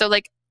from there. So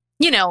like,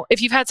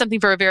 if you've had something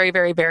for a very,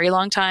 very, very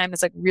long time,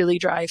 it's like really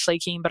dry,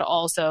 flaking, but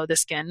also the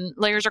skin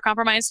layers are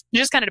compromised. It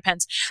just kind of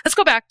depends. Let's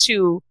go back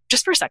to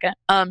just for a second.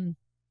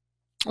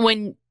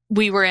 When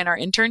we were in our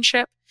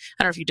internship,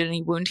 I don't know if you did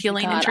any wound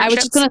healing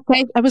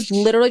internships. I was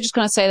literally just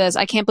going to say this.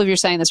 I can't believe you're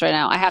saying this right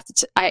now. I have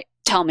to,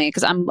 tell me,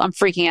 because I'm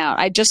freaking out.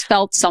 I just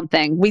felt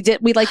something. We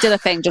did a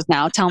thing just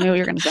now. Tell me what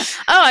you're going to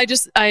say. Oh,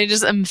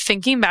 I'm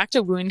thinking back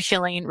to wound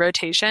healing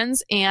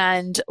rotations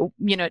and,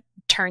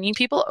 turning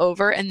people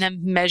over and then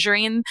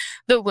measuring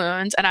the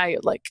wounds. And I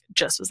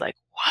just was like,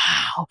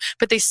 wow,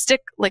 but they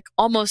stick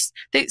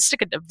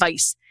a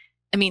device.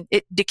 I mean,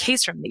 it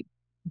decays from the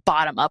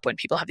bottom up when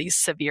people have these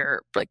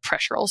severe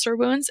pressure ulcer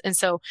wounds. And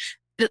so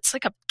it's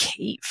like a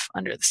cave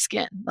under the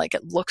skin. Like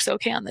it looks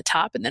okay on the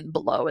top and then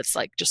below it's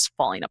like just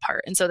falling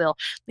apart. And so they'll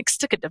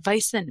stick a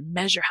device in and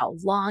measure how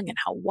long and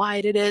how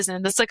wide it is.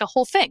 And it's like a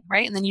whole thing,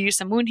 right? And then you do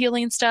some wound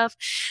healing stuff,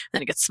 and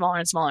then it gets smaller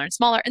and smaller and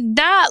smaller. And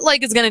that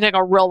is going to take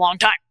a real long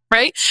time.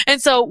 Right. And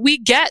so we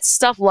get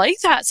stuff like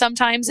that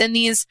sometimes in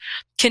these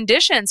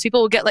conditions.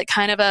 People will get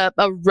kind of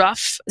a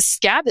rough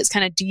scab that's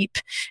kind of deep,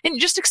 and you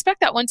just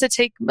expect that one to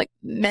take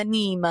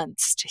many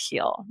months to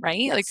heal.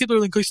 Right. Like people are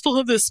like, I still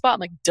have this spot. I'm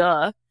like,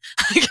 duh.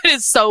 It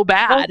is so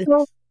bad.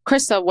 Also,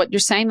 Christa, what you're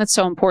saying that's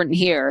so important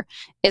here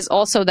is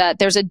also that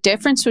there's a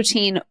difference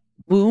between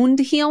wound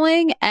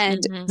healing and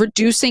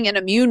reducing an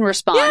immune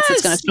response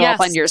that's going to show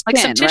up on your skin.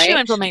 Like some tissue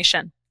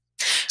inflammation.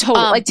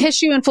 Totally. Like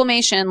tissue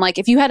inflammation, like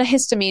if you had a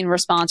histamine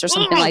response or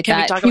something like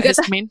that. Can we talk about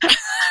histamine?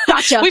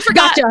 Gotcha. We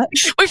forgot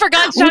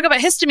to talk about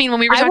histamine when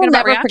we were talking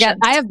about reactions.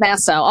 I have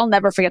mast cell. I'll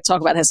never forget to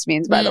talk about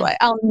histamines, by the way.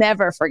 I'll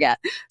never forget.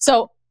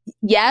 So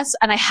yes,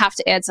 and I have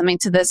to add something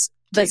to this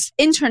this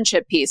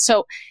internship piece.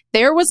 So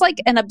there was like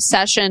an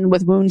obsession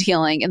with wound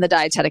healing in the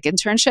dietetic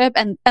internship.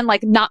 And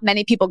like not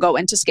many people go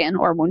into skin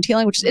or wound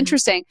healing, which is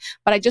interesting.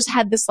 But I just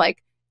had this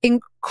like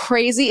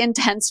crazy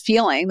intense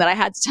feeling that I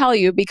had to tell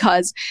you,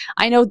 because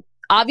I know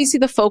obviously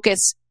the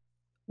focus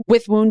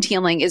with wound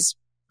healing is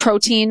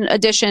protein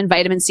addition,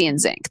 vitamin C and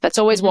zinc. That's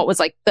always what was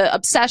like the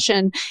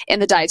obsession in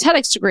the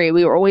dietetics degree.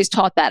 We were always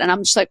taught that. And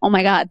I'm just like, oh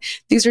my God,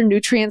 these are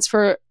nutrients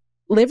for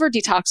liver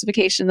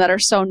detoxification that are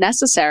so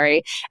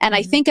necessary. And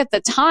I think at the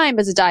time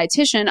as a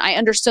dietitian, I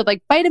understood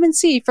like vitamin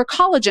C for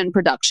collagen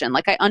production.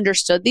 Like I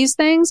understood these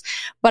things,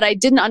 but I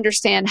didn't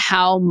understand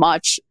how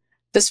much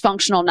this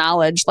functional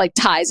knowledge like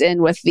ties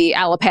in with the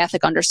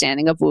allopathic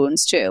understanding of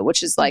wounds too,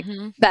 which is like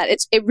that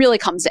it really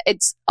comes,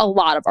 it's a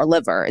lot of our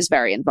liver is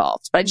very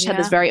involved. But I just had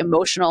this very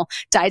emotional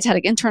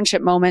dietetic internship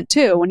moment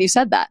too when you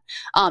said that.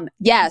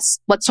 Yes,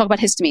 let's talk about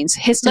histamines.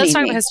 Let's talk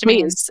about histamines,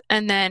 please.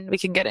 And then we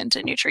can get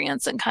into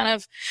nutrients and kind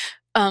of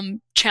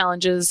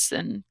challenges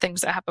and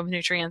things that happen with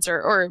nutrients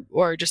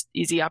or just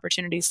easy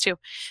opportunities too.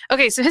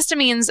 Okay, so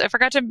histamines, I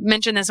forgot to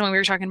mention this when we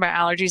were talking about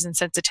allergies and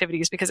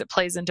sensitivities because it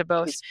plays into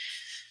both.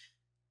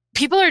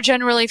 People are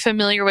generally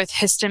familiar with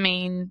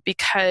histamine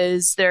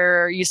because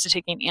they're used to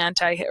taking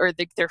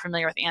they're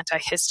familiar with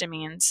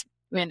antihistamines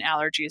in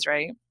allergies,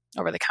 right?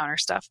 Over the counter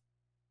stuff.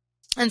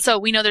 And so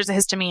we know there's a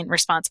histamine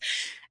response.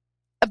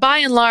 By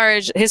and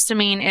large,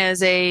 histamine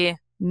is a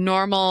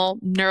normal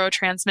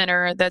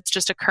neurotransmitter that's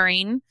just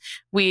occurring.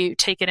 We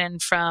take it in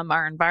from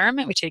our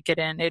environment. We take it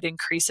in. It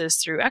increases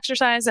through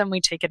exercise, and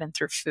we take it in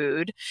through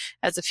food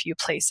as a few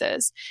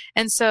places.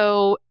 And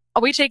so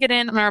we take it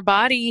in our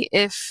body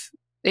if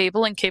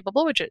able and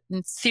capable, which it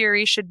in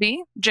theory should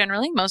be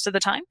generally most of the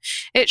time.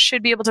 It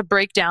should be able to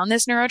break down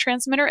this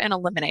neurotransmitter and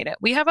eliminate it.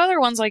 We have other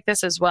ones like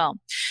this as well.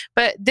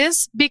 But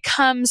this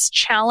becomes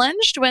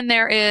challenged when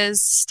there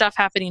is stuff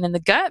happening in the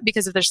gut,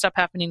 because if there's stuff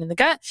happening in the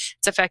gut,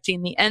 it's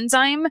affecting the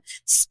enzyme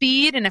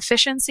speed and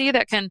efficiency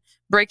that can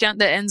break down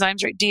the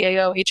enzymes, right?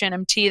 DAO,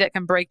 HNMT, that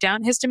can break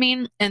down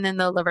histamine, and then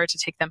the liver to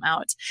take them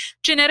out.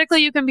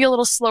 Genetically, you can be a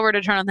little slower to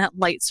turn on that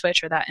light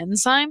switch or that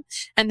enzyme.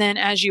 And then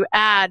as you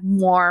add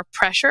more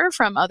pressure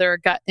from other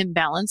gut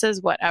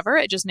imbalances, whatever,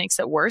 it just makes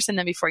it worse. And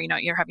then before you know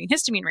it, you're having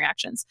histamine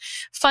reactions.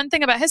 Fun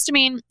thing about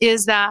histamine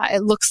is that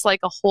it looks like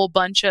a whole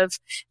bunch of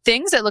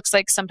things. It looks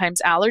like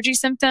sometimes allergy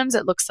symptoms.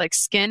 It looks like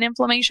skin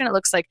inflammation. It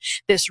looks like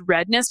this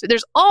redness. But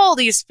there's all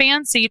these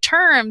fancy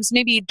terms,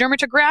 maybe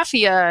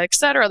dermatographia, et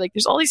cetera. Like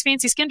there's all these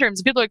fancy skin terms.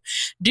 And people are like,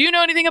 do you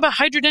know anything about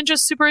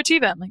hydrodentus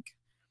suppurativa? I'm like,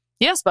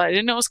 yes, but I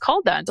didn't know it was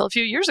called that until a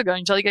few years ago,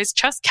 until you guys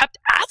just kept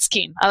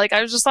asking. I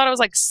just thought it was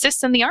like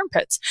cysts in the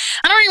armpits.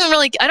 I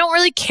don't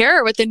really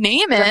care what the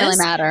name is. Doesn't really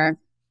matter.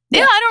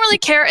 Yeah, I don't really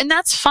care. And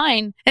that's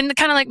fine. And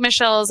kind of like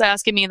Michelle is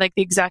asking me like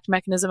the exact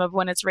mechanism of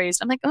when it's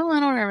raised. I'm like, oh, I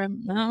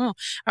don't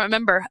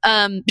remember.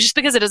 Just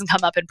because it doesn't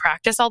come up in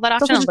practice all that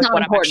often. It's like, not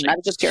what important.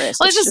 I'm just curious.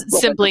 Well, it's just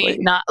simply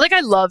not like I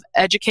love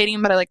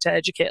educating, but I like to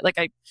educate. Like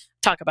I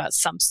talk about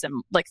some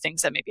like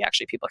things that maybe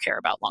actually people care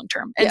about long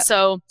term. And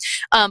so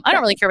I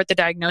don't really care what the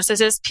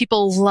diagnosis is.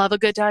 People love a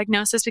good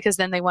diagnosis because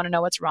then they want to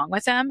know what's wrong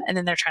with them. And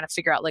then they're trying to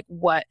figure out like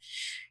what,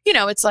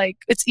 it's like,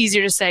 it's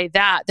easier to say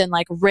that than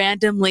like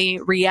randomly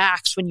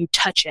reacts when you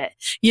touch it,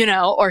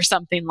 or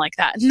something like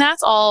that. And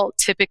that's all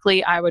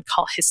typically I would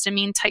call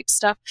histamine type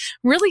stuff.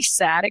 Really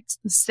sad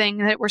thing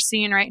that we're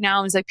seeing right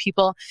now is like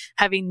people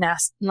having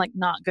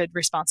not good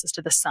responses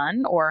to the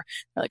sun, or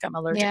like I'm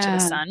allergic to the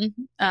sun,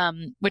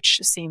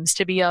 which seems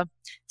to be a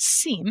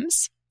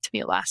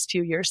last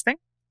few years thing.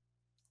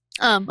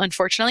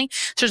 Unfortunately,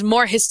 so there's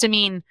more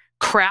histamine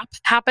crap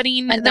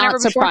happening and than not ever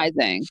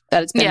surprising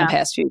that it's been the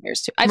past few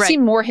years too. I've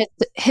seen more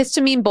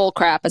histamine bull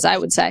crap, as I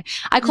would say.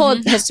 I call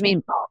it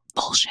histamine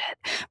bullshit.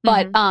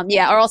 But or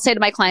I'll say to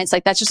my clients,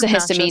 like, that's just a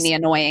histamine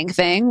annoying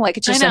thing. Like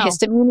it's just a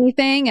histamine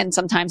thing, and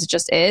sometimes it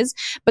just is.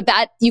 But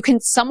that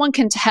someone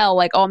can tell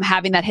like, oh, I'm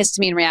having that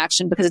histamine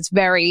reaction because it's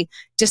very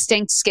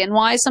distinct skin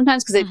wise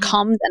sometimes, because it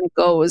comes and it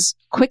goes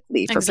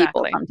quickly for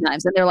people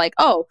sometimes. And they're like,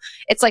 oh,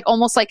 it's like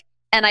almost like,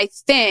 and I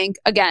think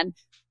again,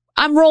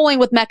 I'm rolling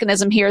with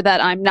mechanism here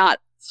that I'm not,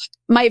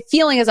 my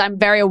feeling is I'm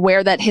very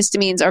aware that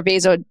histamines are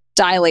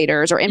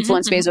vasodilators or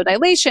influence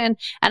vasodilation.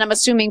 And I'm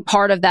assuming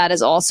part of that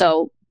is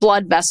also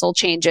blood vessel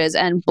changes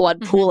and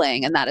blood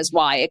pooling. And that is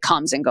why it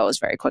comes and goes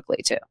very quickly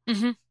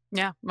too.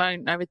 Yeah,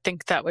 I would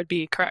think that would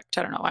be correct.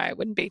 I don't know why it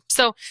wouldn't be.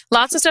 So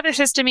lots of stuff is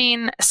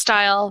histamine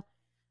style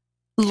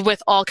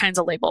with all kinds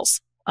of labels.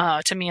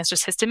 To me, it's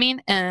just histamine.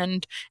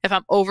 And if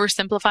I'm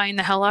oversimplifying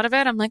the hell out of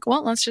it, I'm like,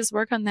 well, let's just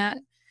work on that.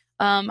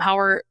 How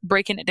we're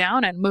breaking it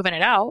down and moving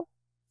it out.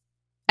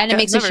 And it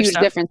makes a huge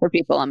difference for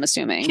people, I'm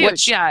assuming.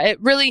 Huge,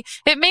 it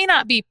may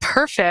not be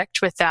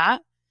perfect with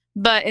that,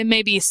 but it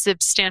may be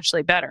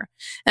substantially better.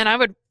 And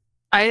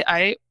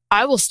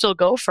I will still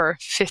go for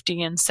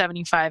 50 and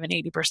 75 and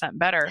 80%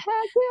 better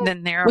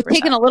than 0%. With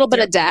taking a little bit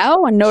of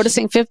Dow and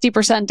noticing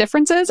 50%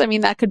 differences, I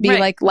mean, that could be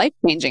like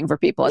life-changing for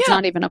people. It's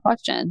not even a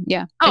question.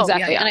 Yeah,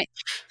 exactly. And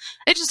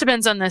it just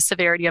depends on the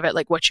severity of it,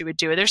 like what you would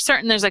do. There's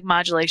like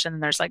modulation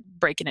and there's like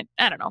breaking it.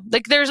 I don't know.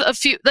 Like there's a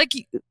few, like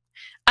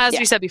as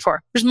we said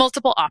before, there's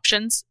multiple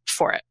options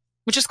for it,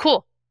 which is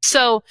cool.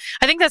 So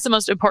I think that's the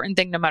most important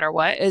thing, no matter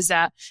what, is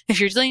that if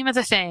you're dealing with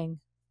a thing,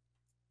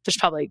 there's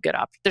probably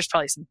there's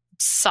probably some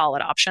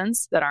solid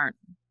options that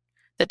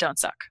don't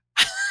suck.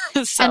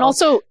 So, and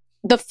also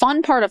the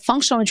fun part of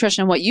functional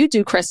nutrition, what you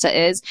do, Christa,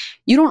 is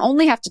you don't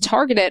only have to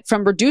target it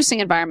from reducing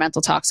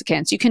environmental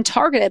toxicants. You can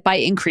target it by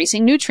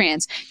increasing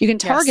nutrients. You can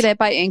target it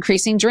by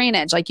increasing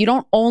drainage. Like, you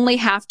don't only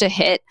have to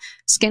hit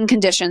skin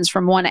conditions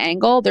from one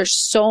angle. There's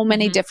so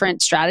many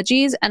different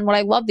strategies. And what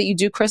I love that you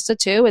do, Christa,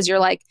 too, is you're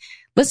like,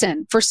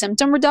 listen, for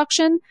symptom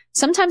reduction,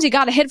 sometimes you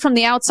got to hit from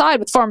the outside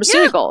with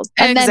pharmaceuticals.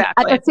 And then at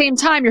the same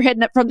time, you're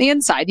hitting it from the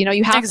inside. You know,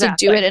 you have to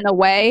do it in a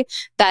way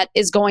that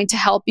is going to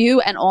help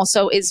you and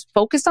also is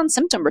focused on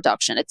symptom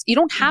reduction. You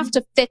don't have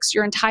to fix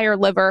your entire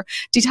liver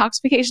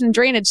detoxification and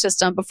drainage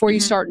system before you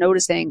start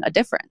noticing a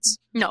difference.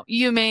 No,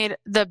 you made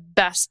the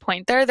best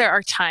point there. There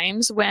are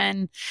times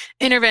when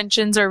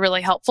interventions are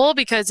really helpful,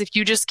 because if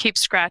you just keep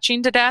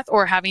scratching to death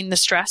or having the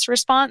stress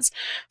response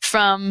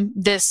from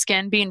this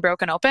skin being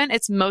broken open,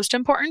 it's most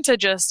important to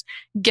just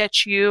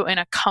get you in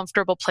a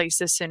comfortable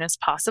place as soon as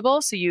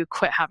possible, so you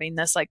quit having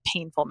this like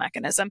painful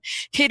mechanism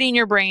hitting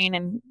your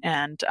brain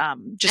and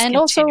just continuing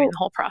also, the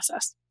whole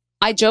process.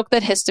 I joke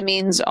that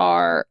histamines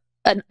are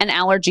an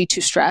allergy to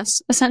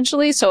stress,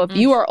 essentially. So if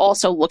you are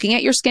also looking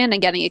at your skin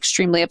and getting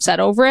extremely upset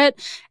over it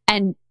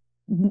and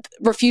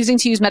refusing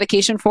to use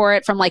medication for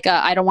it from like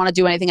I don't want to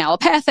do anything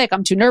allopathic,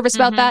 I'm too nervous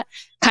about that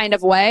kind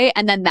of way,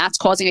 and then that's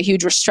causing a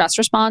huge stress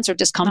response or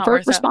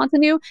discomfort response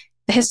in you,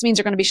 the histamines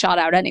are going to be shot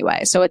out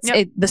anyway. So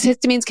the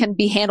histamines can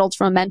be handled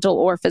from a mental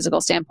or physical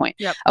standpoint.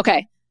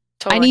 Okay.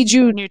 Totally. I need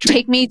you to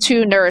take me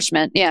to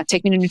nourishment. Yeah.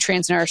 Take me to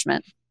nutrients,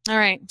 nourishment. All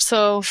right.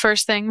 So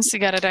first things, you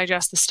got to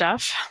digest the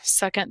stuff.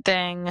 Second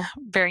thing,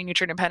 very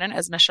nutrient dependent.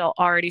 As Michelle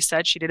already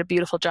said, she did a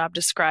beautiful job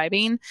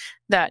describing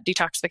that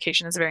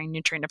detoxification is a very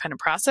nutrient dependent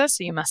process.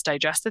 So you must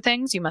digest the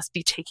things, you must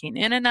be taking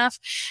in enough,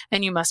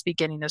 and you must be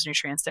getting those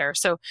nutrients there.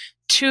 So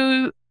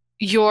to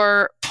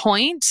your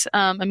point,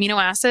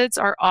 amino acids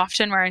are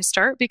often where I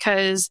start,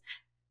 because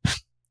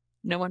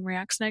no one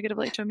reacts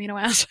negatively to amino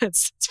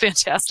acids. It's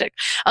fantastic.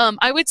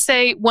 I would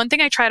say one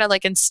thing I try to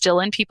like instill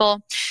in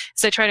people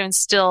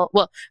is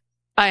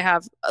I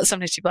have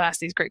sometimes people ask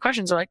these great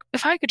questions. They're like,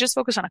 if I could just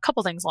focus on a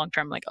couple things long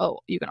term, like, oh,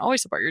 you can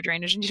always support your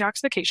drainage and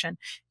detoxification.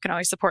 You can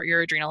always support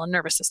your adrenal and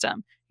nervous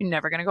system. You're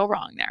never going to go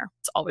wrong there.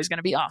 It's always going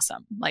to be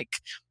awesome. Like,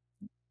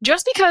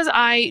 just because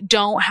I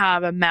don't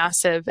have a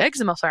massive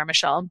eczema flare,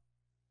 Michelle,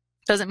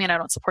 doesn't mean I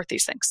don't support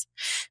these things,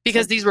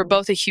 because these were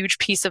both a huge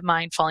piece of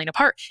mine falling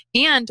apart.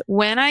 And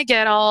when I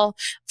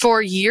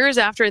for years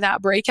after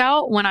that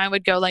breakout, when I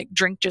would go like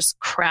drink just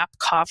crap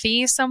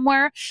coffee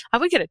somewhere, I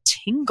would get a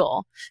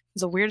tingle. It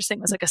was the weirdest thing.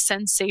 It was like a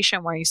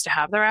sensation where I used to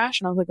have the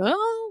rash, and I was like,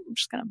 oh, I'm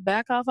just going to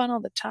back off on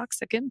all the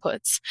toxic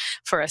inputs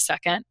for a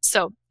second.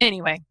 So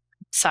anyway,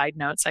 side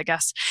notes, I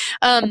guess.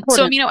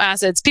 So amino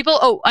acids,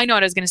 I know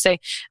what I was going to say.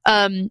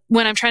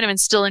 When I'm trying to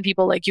instill in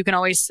people, like, you can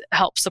always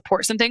help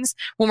support some things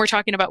when we're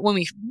talking about, when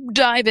we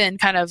dive in,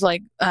 kind of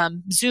like,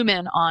 zoom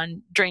in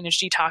on drainage,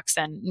 detox,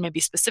 and maybe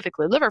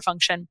specifically liver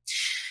function.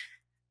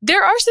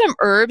 There are some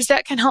herbs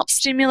that can help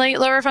stimulate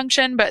liver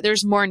function, but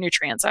there's more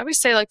nutrients. I always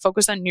say, like,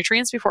 focus on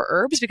nutrients before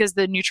herbs, because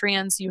the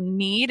nutrients you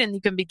need and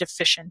you can be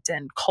deficient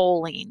in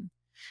choline.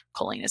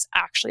 Choline is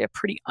actually a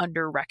pretty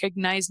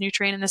under-recognized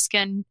nutrient in the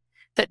skin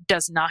that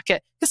does not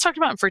it's talked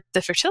about in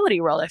the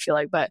fertility world, I feel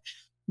like, but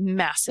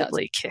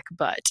massively kick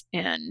butt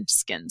in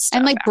skin stuff.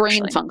 And like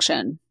brain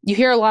function. You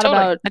hear a lot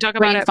about I talk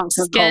about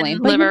skin,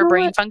 liver,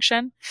 brain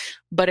function,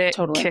 but it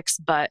kicks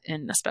butt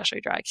in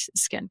especially dry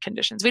skin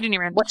conditions. We didn't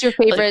even. What's your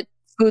favorite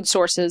food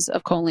sources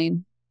of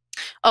choline?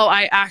 Oh,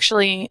 I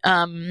actually,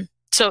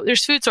 so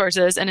there's food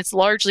sources, and it's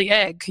largely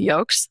egg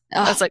yolks.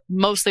 That's like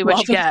mostly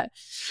what you get.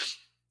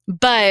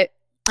 But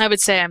I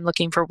would say I'm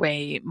looking for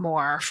way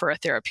more for a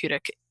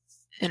therapeutic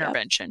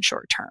intervention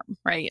short term,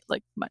 right?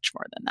 Like much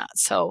more than that.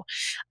 So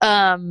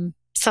supplements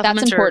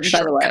that's important,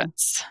 by the way.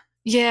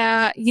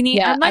 Yeah, you need.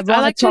 I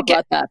like to talk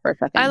about that for a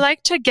second. I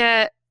like to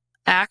get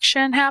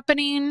action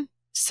happening.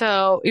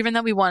 So even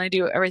though we want to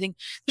do everything,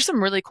 there's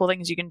some really cool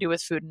things you can do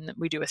with food, and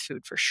we do with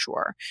food for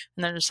sure.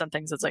 And then there's some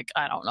things that's like,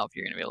 I don't know if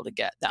you're going to be able to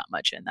get that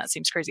much in. That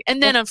seems crazy.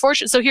 And then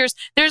unfortunately, so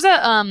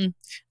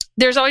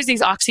there's always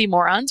these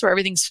oxymorons where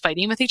everything's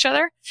fighting with each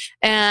other,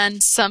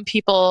 and some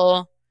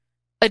people.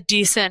 A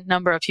decent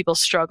number of people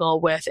struggle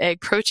with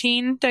egg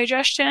protein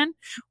digestion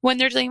when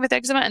they're dealing with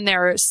eczema, and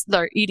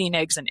they're eating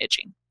eggs and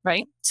itching,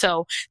 right?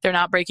 So they're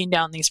not breaking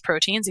down these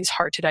proteins, these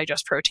hard to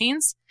digest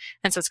proteins.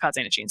 And so it's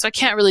causing itching. So I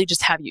can't really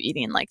just have you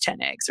eating like 10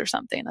 eggs or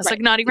something. That's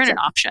like not even an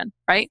option,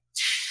 right?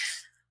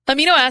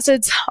 Amino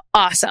acids,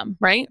 awesome,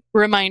 right?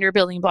 Reminder,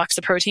 building blocks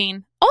of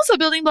protein. Also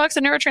building blocks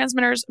of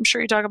neurotransmitters. I'm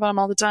sure you talk about them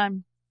all the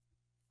time.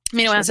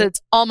 Amino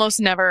acids, almost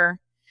never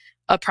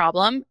a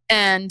problem.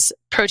 And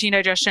protein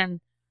digestion,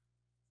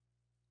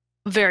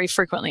 very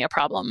frequently a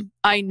problem.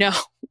 I know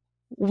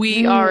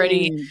we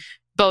already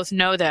both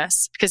know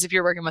this, because if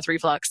you're working with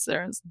reflux,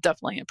 there's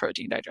definitely a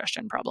protein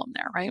digestion problem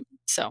there, right?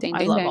 So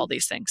I love all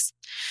these things.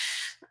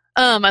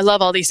 I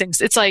love all these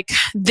things. It's like,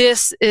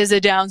 this is a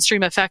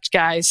downstream effect,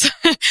 guys.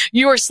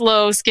 Your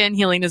slow skin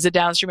healing is a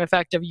downstream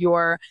effect of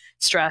your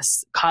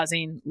stress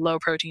causing low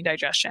protein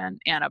digestion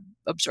and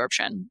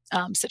absorption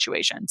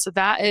situation. So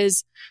that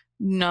is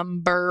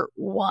number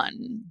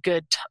one.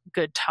 Good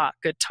talk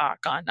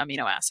on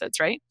amino acids,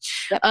 right?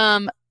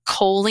 Yep.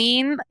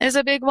 Choline is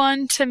a big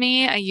one to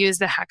me. I use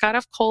the heck out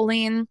of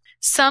choline.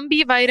 Some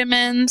B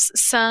vitamins,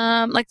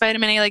 some like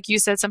vitamin A, like you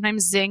said,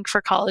 sometimes zinc for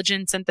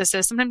collagen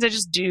synthesis. Sometimes I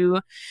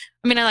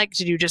like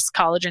to do just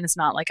collagen. It's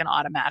not like an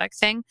automatic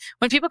thing.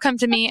 When people come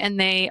to me and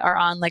they are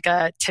on like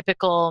a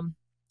typical,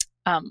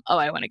 I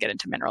want to get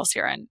into minerals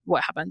here and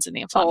what happens in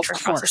the inflammatory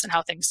process and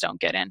how things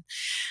don't get in.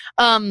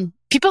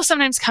 People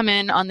sometimes come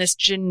in on this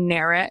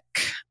generic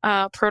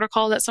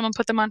protocol that someone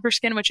put them on for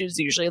skin, which is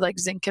usually like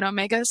zinc and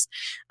omegas.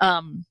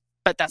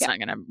 But that's not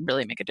going to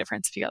really make a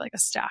difference if you got like a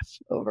staph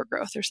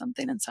overgrowth or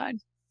something inside.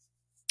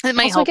 It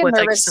might help with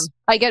like some.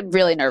 I get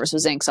really nervous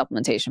with zinc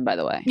supplementation, by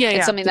the way.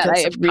 It's something that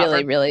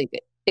I really,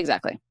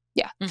 exactly.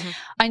 Yeah. Mm-hmm.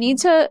 I need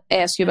to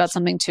ask you about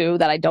something too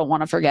that I don't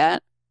want to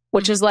forget,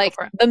 which is like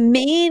the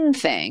main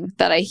thing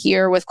that I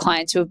hear with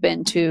clients who have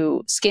been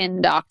to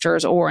skin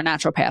doctors or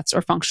naturopaths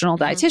or functional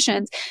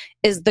dietitians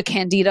is the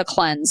Candida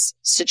cleanse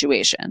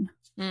situation.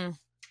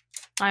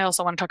 I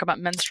also want to talk about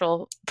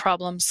menstrual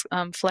problems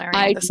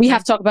flaring. We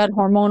have to talk about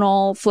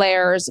hormonal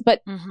flares,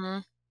 but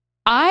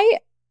I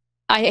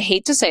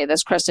hate to say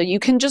this, Christa, you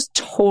can just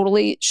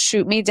totally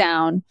shoot me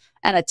down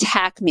and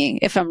attack me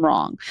if I'm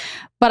wrong.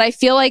 But I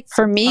feel like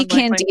for me,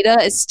 Candida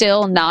is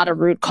still not a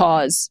root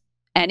cause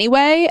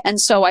anyway.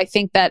 And so I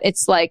think that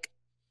it's like,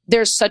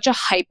 there's such a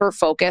hyper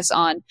focus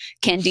on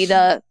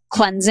Candida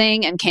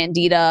cleansing and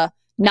Candida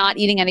not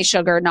eating any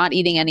sugar, not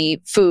eating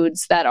any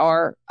foods that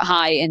are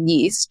high in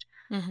yeast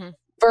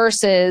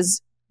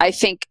versus I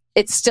think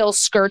it still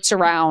skirts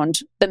around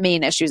the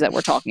main issues that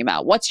we're talking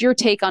about. What's your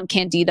take on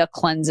Candida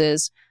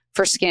cleanses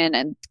for skin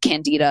and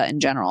Candida in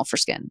general for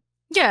skin?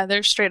 Yeah,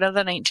 they're straight out of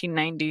the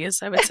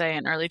 1990s, I would say,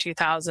 and early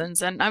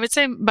 2000s. And I would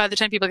say by the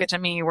time people get to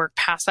me, we're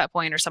past that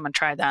point or someone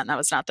tried that and that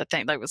was not the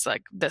thing. Like, it was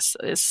like, this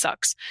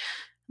sucks.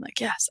 I'm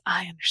like, yes,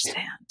 I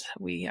understand.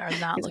 We are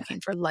not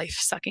looking for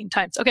life-sucking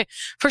times. Okay,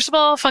 first of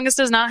all, fungus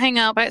does not hang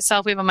out by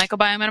itself. We have a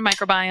mycobiome and a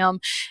microbiome.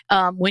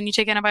 When you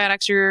take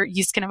antibiotics, your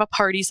yeast can have a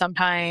party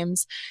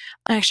sometimes.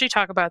 I actually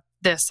talk about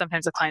this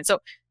sometimes with clients. So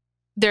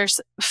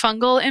there's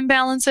fungal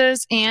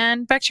imbalances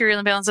and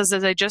bacterial imbalances,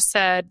 as I just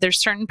said.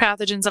 There's certain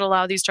pathogens that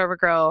allow these to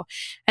overgrow.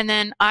 And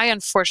then I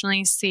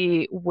unfortunately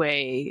see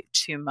way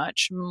too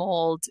much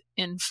mold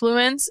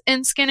influence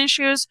in skin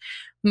issues,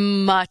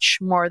 much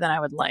more than I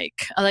would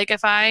like. Like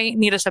if I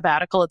need a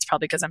sabbatical, it's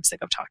probably because I'm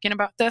sick of talking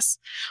about this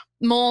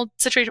mold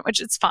situation,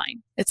 which it's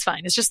fine. It's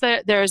fine. It's just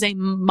that there is a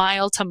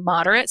mild to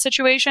moderate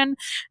situation,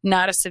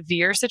 not a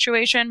severe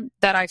situation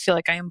that I feel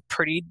like I am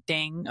pretty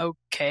dang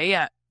okay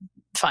at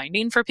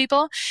finding for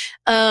people.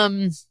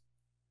 And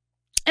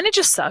it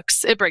just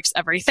sucks. It breaks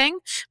everything.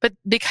 But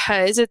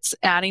because it's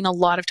adding a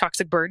lot of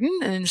toxic burden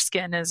and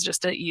skin is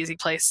just an easy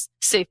place,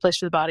 safe place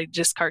for the body to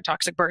discard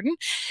toxic burden,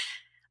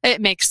 it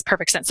makes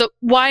perfect sense. So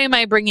why am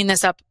I bringing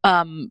this up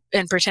and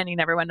pretending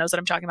everyone knows what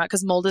I'm talking about?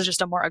 Because mold is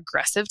just a more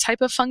aggressive type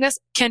of fungus.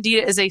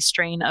 Candida is a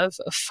strain of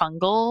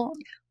fungal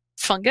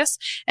fungus,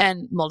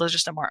 and mold is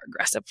just a more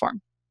aggressive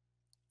form.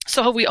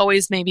 So have we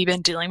always maybe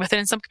been dealing with it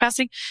in some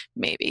capacity?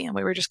 Maybe. And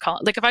we were just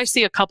calling, like if I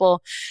see a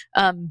couple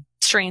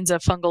strains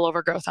of fungal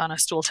overgrowth on a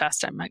stool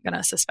test, I'm not going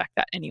to suspect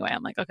that anyway.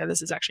 I'm like, okay,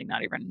 this is actually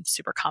not even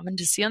super common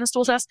to see on the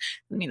stool test.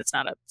 I mean, it's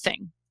not a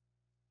thing.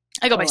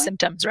 I go by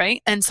symptoms,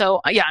 right? And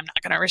so, I'm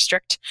not going to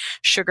restrict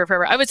sugar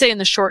forever. I would say in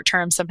the short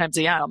term, sometimes,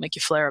 it'll make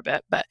you flare a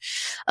bit, but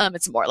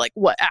it's more like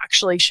what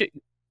actually should,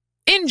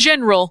 in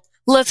general,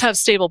 let's have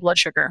stable blood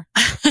sugar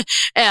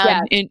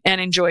and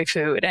enjoy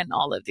food and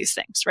all of these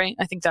things, right?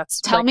 I think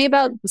that's Tell me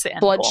about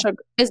blood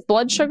sugar. Is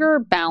blood sugar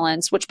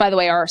balance, which by the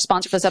way, our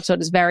sponsor for this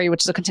episode is Very,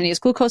 which is a continuous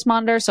glucose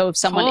monitor. So if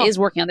someone is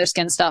working on their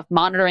skin stuff,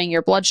 monitoring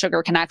your blood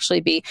sugar can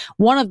actually be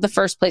one of the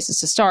first places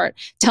to start.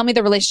 Tell me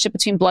the relationship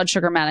between blood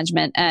sugar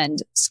management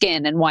and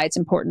skin and why it's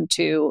important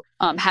to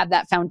have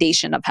that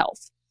foundation of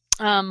health.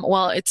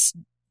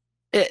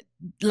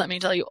 Let me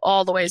tell you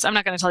all the ways. I'm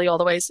not going to tell you all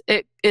the ways.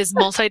 It is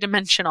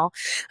multidimensional.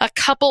 A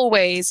couple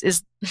ways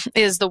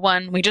is the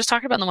one we just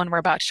talked about and the one we're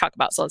about to talk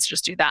about. So let's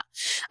just do that.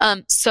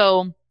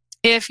 So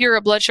if your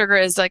blood sugar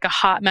is like a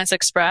hot mess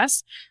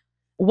express,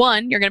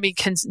 one, you're going to be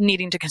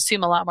needing to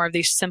consume a lot more of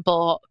these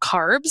simple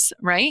carbs,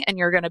 right? And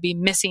you're going to be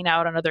missing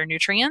out on other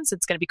nutrients.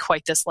 It's going to be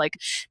quite this like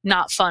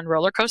not fun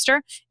roller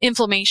coaster.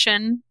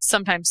 Inflammation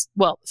sometimes,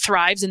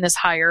 thrives in this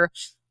higher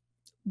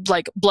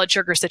like blood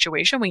sugar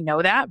situation. We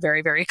know that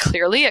very, very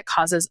clearly. It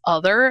causes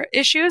other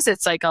issues.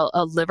 It's like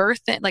a liver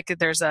thing, like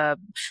there's a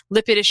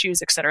lipid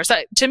issues, et cetera. So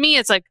to me,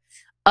 it's like,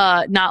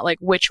 not like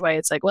which way.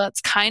 It's like, it's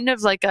kind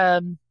of like,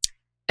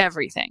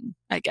 everything,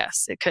 I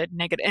guess. It could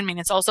negative. I mean,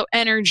 it's also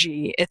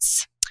energy.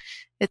 It's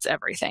It's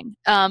everything.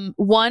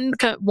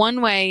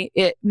 One way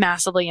it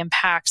massively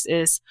impacts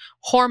is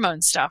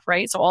hormone stuff,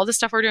 right? So all the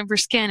stuff we're doing for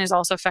skin is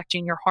also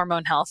affecting your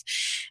hormone health,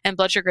 and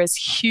blood sugar is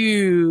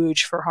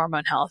huge for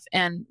hormone health.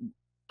 And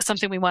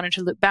something we wanted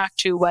to look back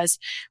to was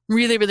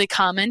really, really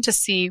common to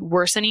see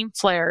worsening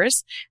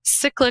flares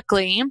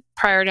cyclically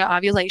prior to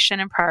ovulation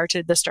and prior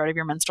to the start of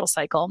your menstrual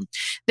cycle.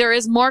 There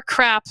is more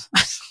crap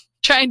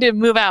trying to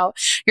move out.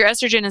 Your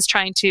estrogen is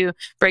trying to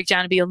break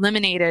down and be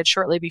eliminated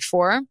shortly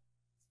before,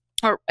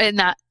 or in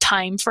that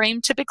time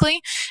frame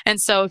typically.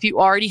 And so if you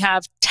already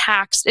have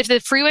if the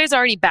freeway is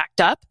already backed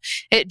up,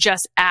 it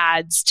just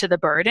adds to the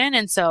burden.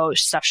 And so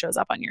stuff shows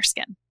up on your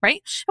skin,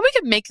 right? And we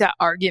could make that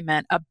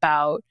argument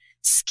about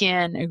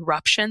skin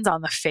eruptions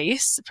on the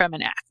face from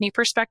an acne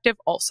perspective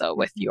also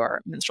with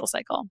your menstrual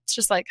cycle. It's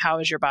just like, how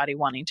is your body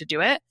wanting to do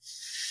it?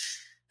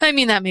 I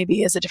mean, that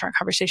maybe is a different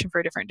conversation for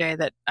a different day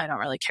that I don't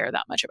really care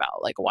that much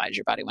about. Like, why does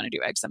your body want to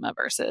do eczema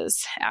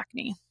versus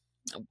acne?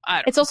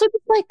 It's also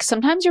just like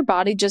sometimes your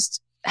body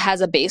just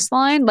has a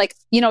baseline. Like,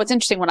 it's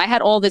interesting when I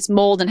had all this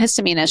mold and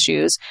histamine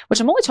issues, which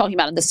I'm only talking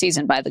about in this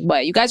season, by the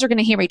way. You guys are going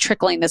to hear me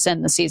trickling this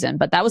in the season,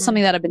 but that was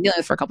something that I've been dealing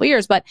with for a couple of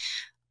years. But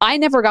I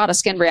never got a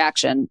skin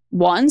reaction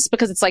once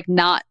because it's like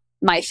not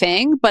my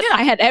thing, but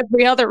I had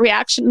every other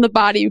reaction in the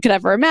body you could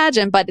ever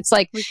imagine. But it's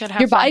like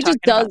your body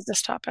just does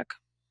this topic.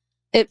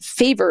 It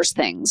favors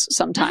things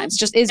sometimes,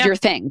 just is your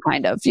thing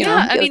kind of, you know?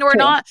 I mean,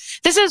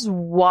 this is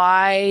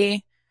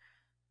why,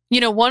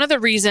 one of the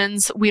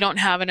reasons we don't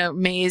have an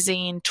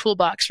amazing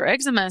toolbox for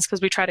eczema is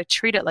because we try to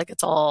treat it like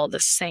it's all the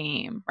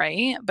same,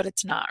 right? But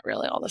it's not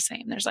really all the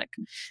same. There's like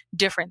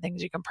different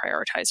things you can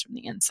prioritize from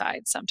the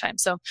inside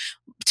sometimes. So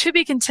to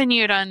be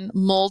continued on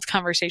mold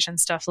conversation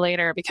stuff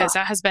later, because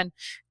that has been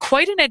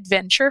quite an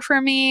adventure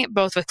for me,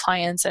 both with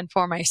clients and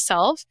for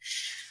myself.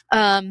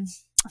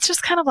 It's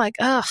just kind of like,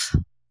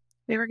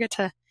 we ever get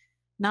to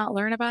not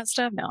learn about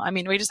stuff? No, I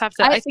mean, we just have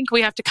to, I think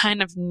we have to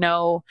kind of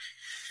know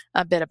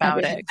a bit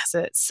about it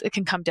because it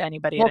can come to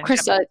anybody. Well,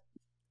 Christa,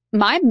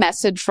 my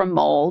message from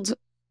mold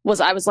was,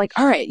 I was like,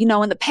 all right, in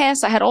the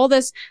past I had all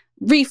this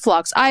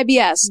reflux,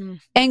 IBS,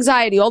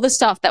 anxiety, all this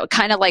stuff that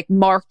kind of like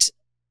marked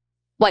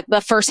like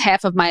the first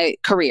half of my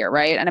career,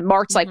 right? And it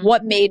marks like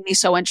what made me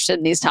so interested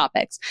in these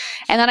topics.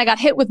 And then I got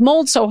hit with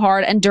mold so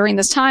hard. And during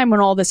this time when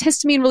all this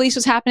histamine release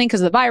was happening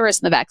because of the virus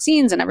and the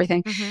vaccines and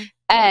everything.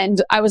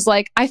 And I was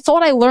like, I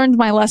thought I learned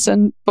my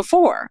lesson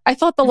before. I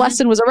thought the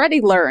lesson was already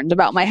learned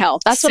about my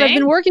health. That's what I've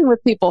been working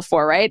with people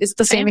for, right? Is it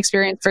the same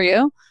experience for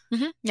you?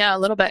 Yeah, a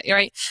little bit. You're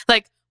right.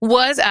 Like,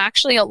 was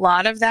actually a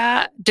lot of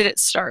that. Did it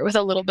start with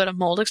a little bit of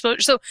mold exposure?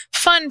 So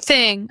fun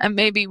thing, and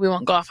maybe we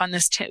won't go off on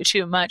this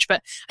too much,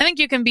 but I think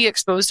you can be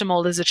exposed to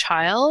mold as a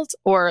child,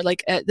 or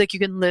like you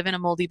can live in a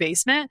moldy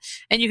basement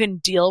and you can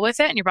deal with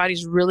it, and your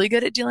body's really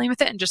good at dealing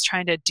with it and just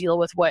trying to deal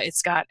with what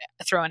it's got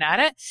thrown at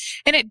it.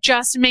 And it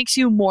just makes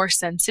you more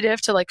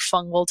sensitive to like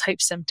fungal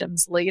type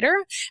symptoms later.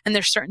 And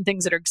there's certain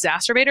things that are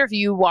exacerbated. If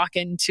you walk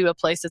into a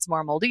place that's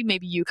more moldy,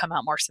 maybe you come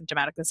out more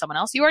symptomatic than someone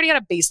else. You already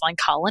had a baseline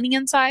colony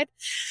inside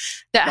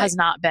that has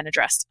not been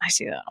addressed. I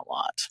see that a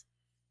lot.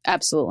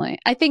 Absolutely.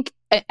 I think,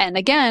 and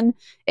again,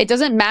 it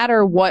doesn't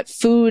matter what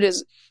food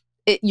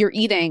you're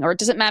eating, or it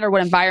doesn't matter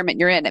what environment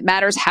you're in. It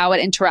matters how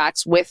it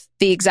interacts with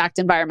the exact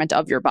environment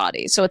of your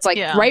body. So it's like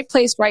right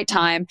place, right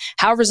time.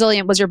 How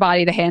resilient was your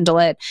body to handle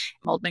it?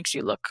 Mold makes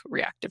you look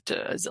reactive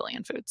to a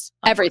zillion foods.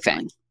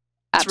 Everything.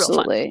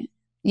 Absolutely.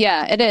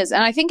 Yeah, it is.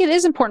 And I think it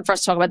is important for us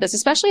to talk about this,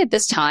 especially at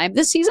this time.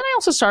 This season, I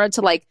also started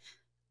to like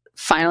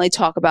finally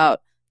talk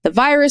about the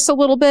virus a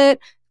little bit.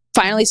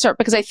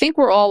 Because I think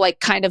we're all like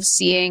kind of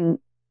seeing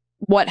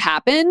what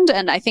happened.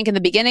 And I think in the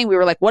beginning we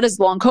were like, what is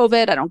long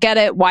COVID? I don't get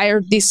it. Why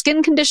are these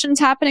skin conditions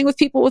happening with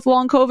people with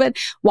long COVID?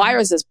 Why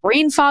is this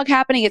brain fog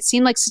happening? It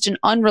seemed like such an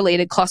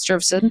unrelated cluster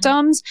of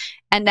symptoms.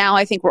 And now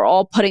I think we're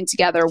all putting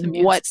together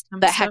what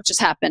the heck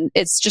just happened.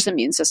 It's just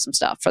immune system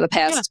stuff for the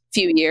past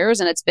few years.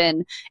 And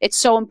it's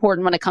so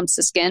important when it comes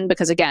to skin,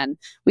 because again,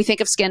 we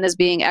think of skin as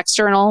being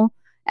external.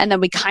 And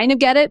then we kind of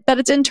get it that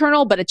it's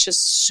internal, but it's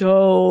just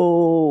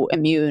so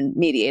immune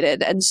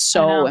mediated and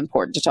so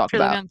important to talk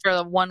about. For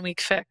the 1 week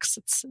fix,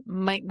 it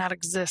might not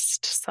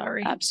exist.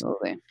 Sorry.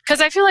 Absolutely.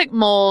 Because I feel like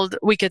mold,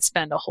 we could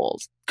spend a whole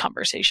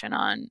conversation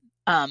on.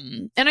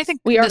 And I think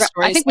we are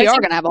going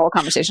to have a whole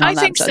conversation on that.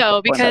 I think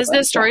so, because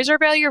the stories are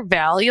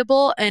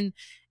valuable, and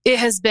it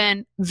has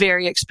been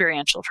very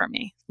experiential for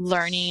me,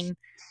 learning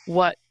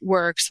what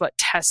works, what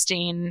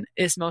testing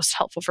is most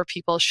helpful for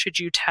people. Should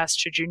you test?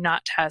 Should you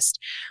not test?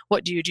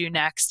 What do you do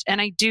next?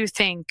 And I do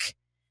think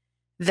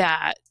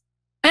that,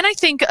 and I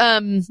think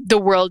the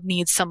world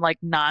needs some like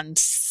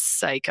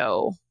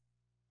non-psycho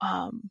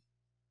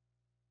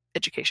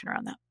education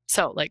around that.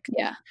 So like,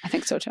 yeah, I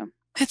think so too.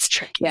 It's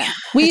tricky. Yeah.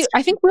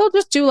 I think we'll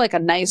just do like a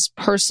nice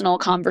personal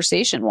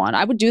conversation one.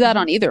 I would do that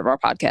on either of our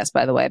podcasts,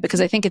 by the way,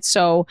 because I think it's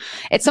something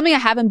I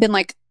haven't been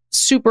like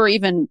super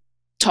even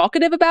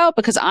talkative about,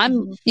 because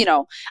I'm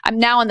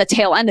now on the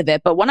tail end of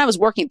it. But when I was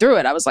working through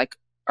it, I was like,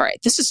 all right,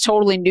 this is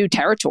totally new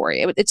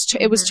territory.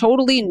 It was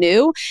totally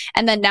new.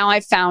 And then now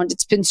I've found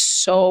it's been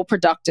so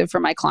productive for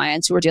my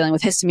clients who are dealing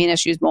with histamine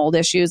issues, mold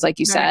issues, like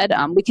you said.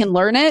 We can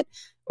learn it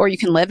or you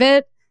can live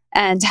it.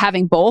 And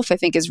having both, I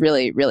think, is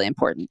really, really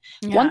important.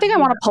 One thing I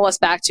want to pull us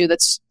back to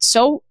that's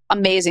so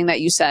amazing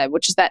that you said,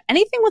 which is that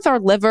anything with our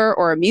liver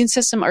or immune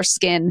system or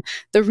skin,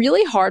 the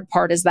really hard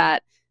part is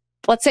that,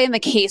 let's say in the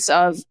case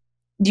of,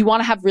 you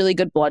want to have really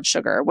good blood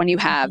sugar when you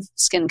have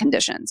skin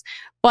conditions.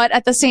 But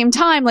at the same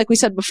time, like we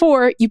said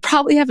before, you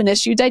probably have an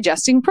issue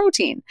digesting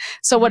protein.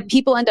 So what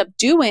people end up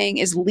doing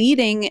is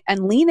leaning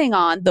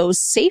on those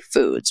safe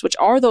foods, which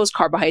are those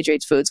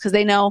carbohydrate foods, because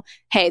they know,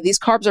 hey, these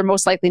carbs are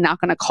most likely not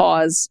going to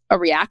cause a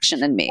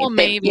reaction in me. Well,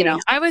 maybe.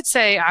 I would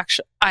say would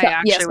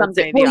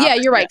say the yeah,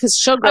 you're right, because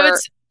sugar.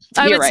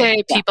 I would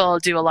say people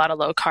do a lot of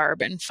low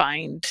carb and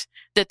find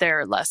that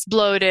they're less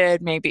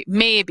bloated. Maybe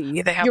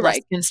they have less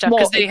skin stuff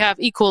because they have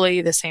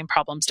equally the same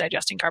problems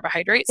digesting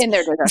carbohydrates in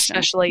their digestion,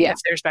 especially if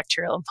there's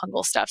bacterial and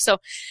fungal stuff. So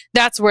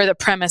that's where the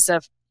premise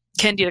of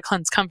Candida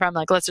cleanse come from.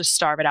 Like, let's just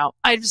starve it out.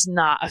 I just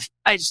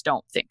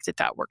don't think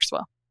that works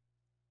well.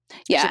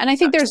 Yeah. And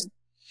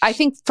I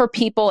think for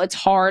people, it's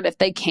hard if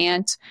they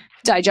can't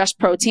digest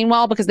protein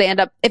well, because they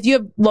end up, if you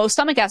have low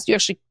stomach acid, you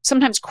actually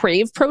sometimes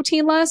crave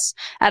protein less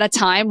at a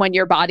time when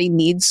your body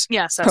needs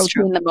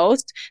protein the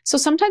most. So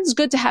sometimes it's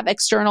good to have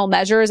external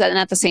measures and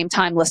at the same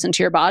time listen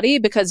to your body,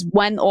 because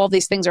when all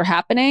these things are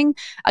happening,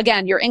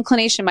 again, your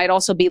inclination might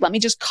also be, let me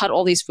just cut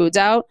all these foods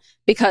out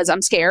because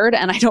I'm scared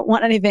and I don't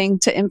want anything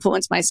to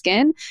influence my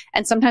skin.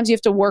 And sometimes you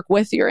have to work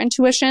with your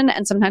intuition,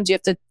 and sometimes you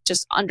have to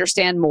just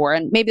understand more.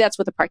 And maybe that's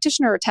with a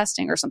practitioner or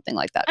testing or something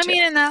like that. I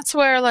mean, and that's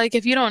where, like,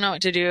 if you don't know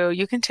what to do,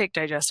 you can take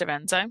digestive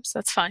enzymes.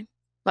 That's fine.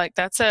 Like,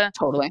 that's a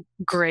totally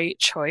great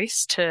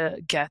choice to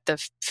get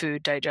the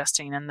food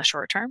digesting in the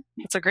short term.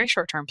 It's a great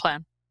short-term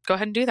plan. Go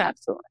ahead and do that.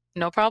 Absolutely.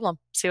 No problem.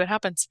 See what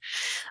happens.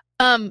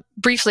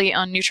 Briefly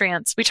on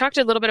nutrients, we talked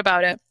a little bit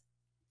about it.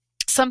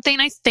 Something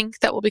I think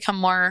that will become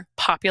more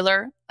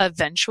popular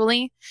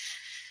eventually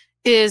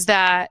is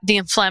that the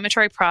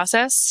inflammatory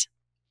process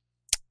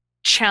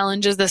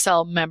challenges the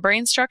cell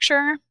membrane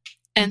structure.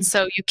 And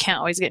so you can't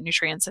always get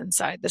nutrients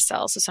inside the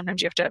cell. So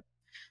sometimes you have to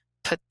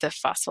put the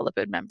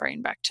phospholipid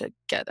membrane back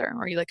together,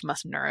 or you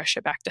must nourish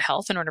it back to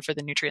health in order for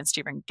the nutrients to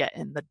even get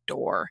in the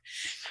door.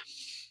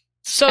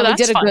 So and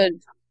that's fun.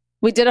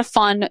 We did a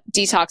fun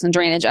detox and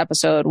drainage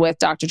episode with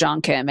Dr.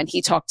 John Kim, and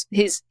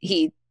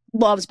he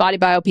loves body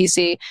bio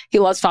PC. He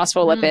loves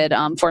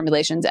phospholipid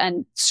formulations.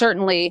 And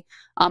certainly,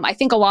 I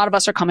think a lot of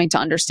us are coming to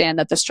understand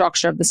that the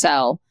structure of the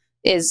cell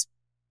is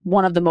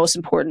one of the most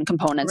important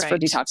components for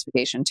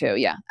detoxification too.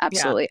 Yeah,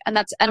 absolutely.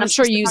 Yeah. And I'm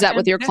sure you use that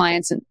with your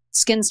clients and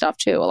skin stuff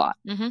too a lot.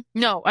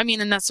 No, I mean,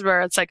 and that's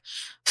where it's like,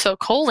 so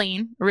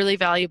choline, really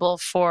valuable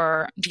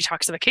for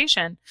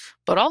detoxification,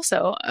 but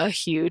also a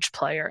huge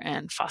player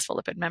in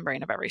phospholipid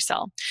membrane of every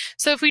cell.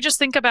 So if we just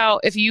think about,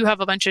 if you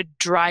have a bunch of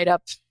dried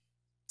up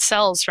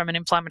cells from an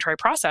inflammatory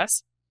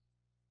process,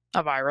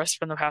 a virus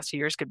from the past few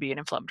years could be an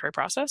inflammatory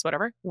process,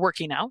 whatever,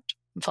 working out,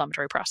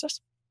 inflammatory process.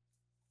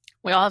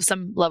 We all have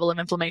some level of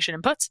inflammation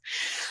inputs.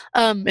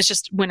 It's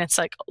just when it's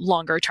like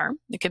longer term,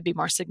 it can be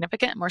more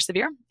significant, more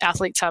severe.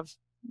 Athletes have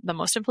the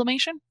most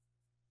inflammation,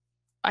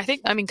 I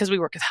think. I mean, because we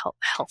work with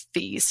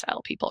healthy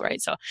style people,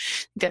 right? So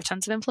they have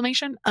tons of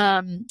inflammation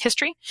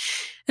history.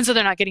 And so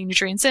they're not getting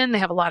nutrients in. They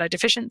have a lot of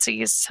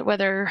deficiencies,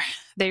 whether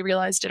they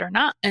realized it or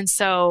not. And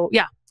so,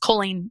 yeah,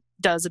 choline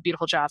does a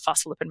beautiful job,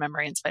 phospholipid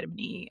membranes,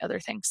 vitamin E, other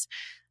things.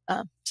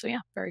 So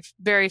yeah, very,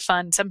 very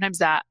fun. Sometimes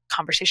that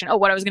conversation. Oh,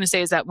 what I was going to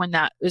say is that when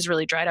that is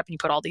really dried up and you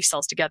put all these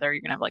cells together, you're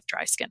going to have like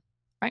dry skin,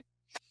 right?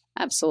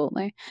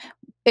 Absolutely.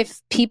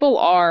 If people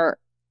are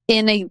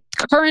in a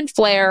current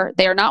flare,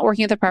 they are not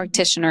working with a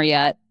practitioner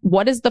yet,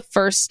 what is the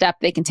first step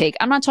they can take?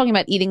 I'm not talking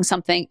about eating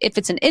something. If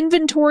it's an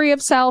inventory of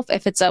self,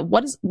 if it's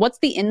what's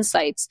the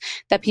insights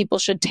that people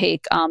should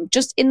take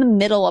just in the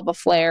middle of a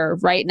flare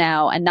right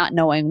now and not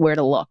knowing where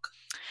to look?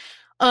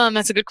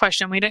 That's a good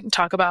question. We didn't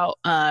talk about,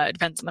 it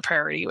depends on the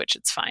priority, which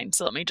it's fine.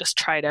 So let me just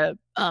try to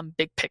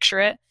big picture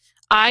it.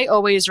 I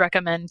always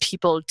recommend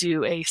people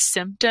do a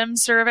symptom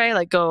survey,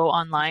 like go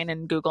online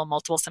and Google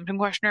multiple symptom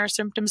questionnaire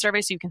symptom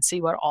survey so you can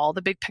see what all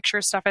the big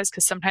picture stuff is,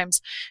 because sometimes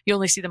you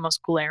only see the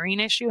most glaring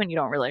issue and you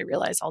don't really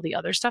realize all the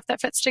other stuff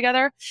that fits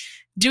together.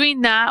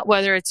 Doing that,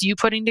 whether it's you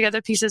putting together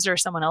pieces or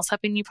someone else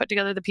helping you put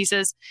together the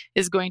pieces,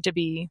 is going to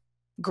be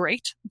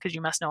great because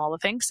you must know all the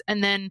things.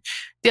 And then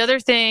the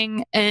other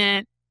thing,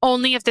 and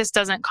only if this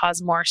doesn't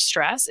cause more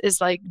stress, is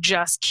like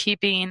just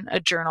keeping a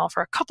journal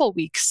for a couple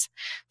weeks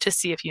to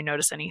see if you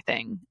notice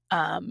anything.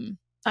 I'm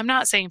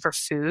not saying for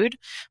food,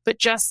 but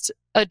just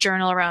a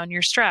journal around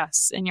your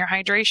stress and your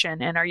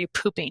hydration and are you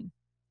pooping?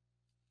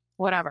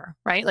 Whatever,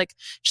 right? Like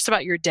just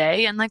about your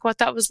day and like what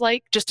that was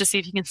like, just to see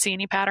if you can see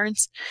any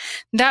patterns.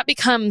 That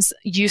becomes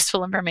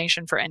useful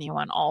information for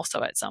anyone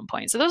also at some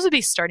point. So those would be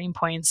starting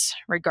points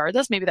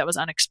regardless. Maybe that was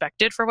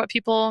unexpected for what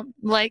people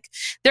like.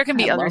 There can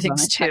be other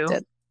things too.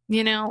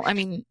 You know, I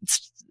mean,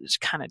 it's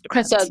kind of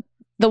depends. Christa,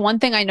 the one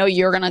thing I know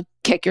you're going to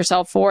kick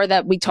yourself for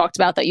that we talked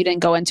about that you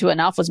didn't go into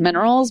enough was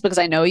minerals, because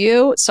I know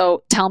you.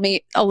 So tell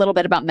me a little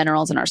bit about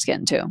minerals in our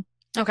skin too.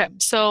 Okay.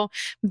 So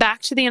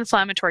back to the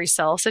inflammatory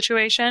cell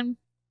situation.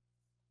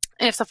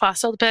 If the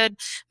phospholipid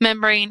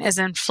membrane is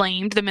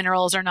inflamed, the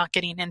minerals are not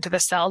getting into the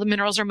cell. The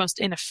minerals are most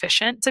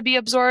inefficient to be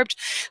absorbed.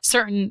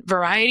 Certain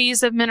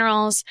varieties of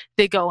minerals,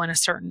 they go in a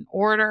certain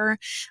order.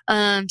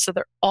 So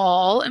they're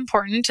all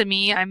important to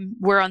me.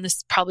 We're on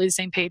this probably the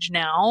same page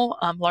now,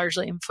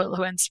 largely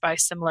influenced by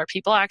similar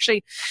people. I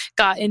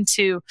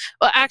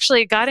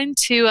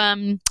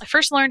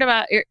first learned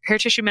about hair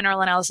tissue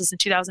mineral analysis in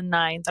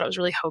 2009. Thought it was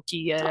really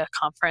hokey at a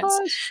conference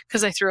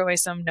because I threw away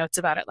some notes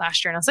about it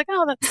last year. And I was like,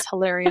 oh, that's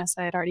hilarious.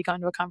 I had already gone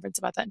to a conference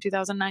about that in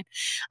 2009.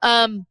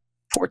 And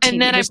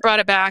then I brought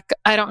it back.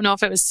 I don't know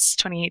if it was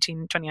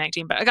 2018,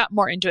 2019, but I got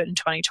more into it in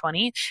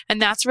 2020.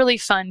 And that's really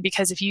fun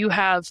because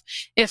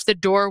if the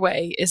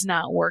doorway is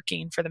not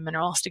working for the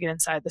minerals to get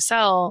inside the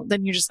cell,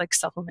 then you're just like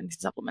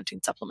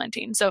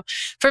supplementing. So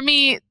for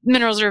me,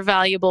 minerals are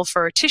valuable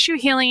for tissue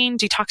healing,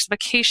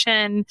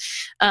 detoxification,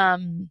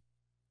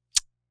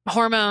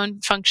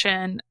 hormone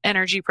function,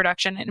 energy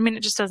production. I mean,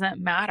 it just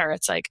doesn't matter.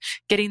 It's like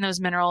getting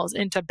those minerals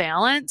into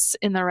balance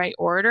in the right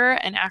order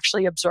and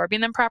actually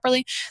absorbing them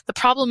properly. The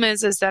problem is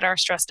that our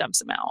stress dumps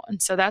them out.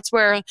 And so that's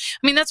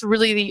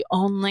really the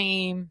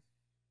only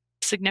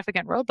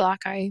significant roadblock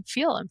I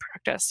feel in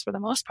practice for the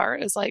most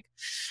part is like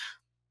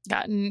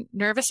gotten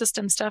nervous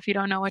system stuff you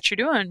don't know what you're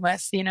doing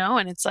with,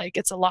 and it's like,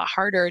 it's a lot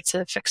harder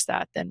to fix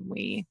that than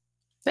we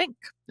think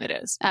it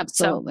is.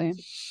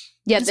 Absolutely.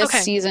 Yeah, this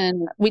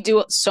season we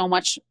do so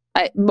much.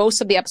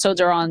 Most of the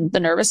episodes are on the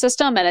nervous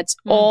system, and it's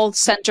all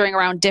centering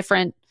around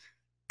different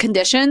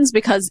conditions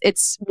because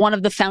it's one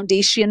of the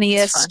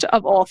foundationiest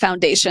of all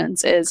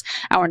foundations is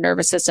our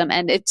nervous system.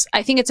 And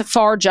I think it's a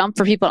far jump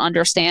for people to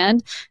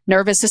understand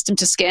nervous system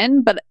to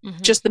skin, but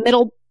just the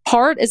middle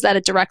part is that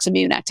it directs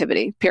immune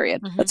activity,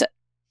 period. That's it.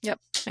 Yep,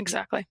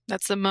 exactly.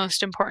 That's the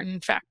most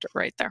important factor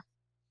right there.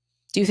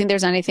 Do you think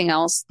there's anything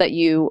else that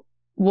we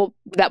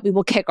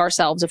will kick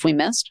ourselves if we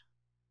missed?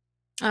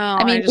 Oh,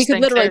 I mean, we could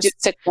literally do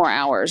 6 more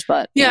hours,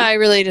 but yeah, I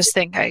really just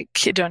think I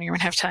don't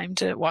even have time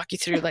to walk you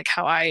through like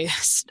how I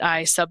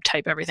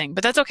subtype everything,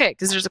 but that's okay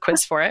because there's a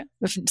quiz for it.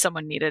 If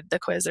someone needed the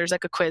quiz, there's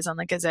like a quiz on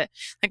like, is it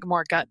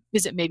more gut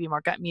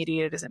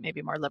mediated? Is it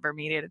maybe more liver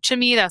mediated? To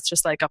me, that's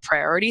just like a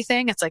priority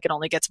thing. It's like, it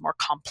only gets more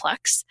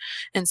complex.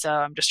 And so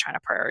I'm just trying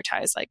to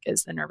prioritize, like,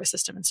 is the nervous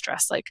system and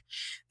stress like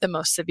the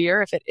most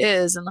severe? If it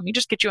is, and let me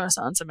just get you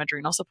on some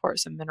adrenal support,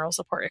 some mineral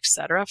support,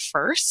 etc.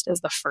 first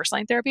as the first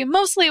line therapy.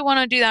 Mostly I want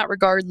to do that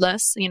regardless,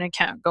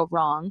 can't go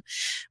wrong,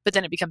 but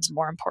then it becomes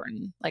more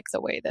important, like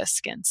the way the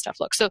skin stuff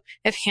looks. So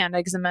if hand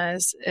eczema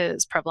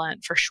is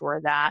prevalent, for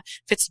sure that.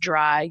 If it's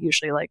dry,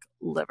 usually like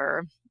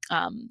liver,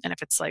 and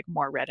if it's like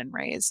more red and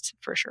raised,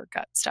 for sure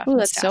gut stuff. Oh,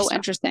 that's so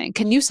interesting.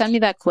 Can you send me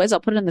that quiz?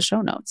 I'll put it in the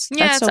show notes.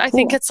 Yeah, I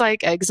think it's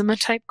like eczema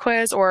type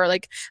quiz, or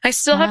like I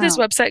still have this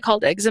website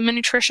called Eczema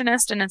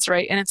Nutritionist, and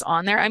it's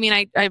on there. I mean,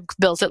 I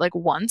built it like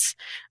once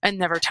and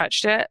never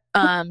touched it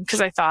because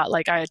I thought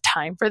like I had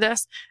time for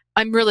this.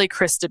 I'm really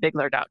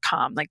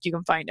ChristaBiegler.com. Like you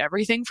can find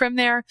everything from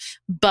there,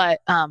 but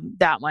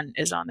that one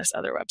is on this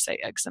other website,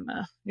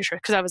 Eczema Nutrition,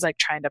 because I was like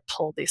trying to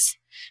pull these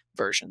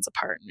versions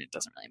apart, and it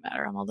doesn't really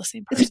matter. I'm all the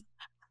same person.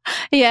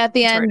 Yeah, at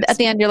the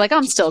end, you're like,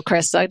 I'm still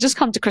Christa. Just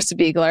come to Christa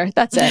Biegler.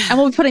 That's it. And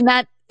we'll be putting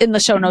that in the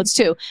show notes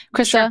too.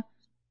 Christa, sure.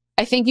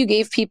 I think you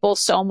gave people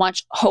so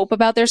much hope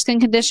about their skin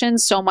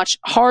conditions, so much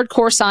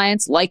hardcore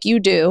science like you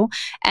do,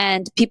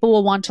 and people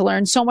will want to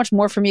learn so much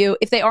more from you.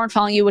 If they aren't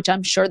following you, which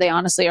I'm sure they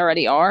honestly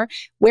already are,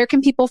 where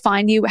can people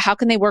find you? How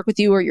can they work with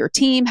you or your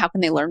team? How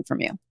can they learn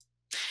from you?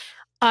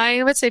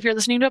 I would say if you're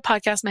listening to a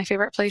podcast, my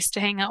favorite place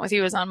to hang out with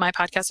you is on my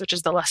podcast, which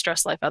is The Less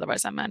Stress Life.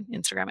 Otherwise, I'm on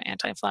Instagram at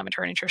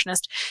Anti-Inflammatory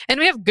Nutritionist. And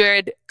we have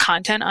good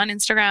content on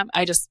Instagram.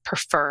 I just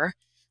prefer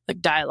like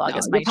dialogue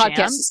is my podcast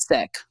jam. Is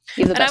sick.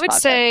 And I would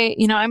say,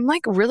 I'm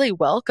like really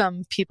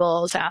welcome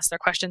people to ask their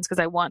questions because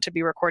I want to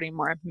be recording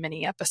more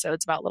mini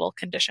episodes about little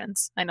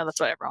conditions. I know that's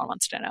what everyone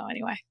wants to know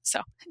anyway.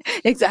 So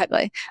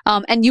exactly.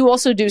 And you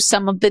also do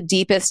some of the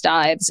deepest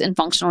dives in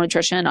functional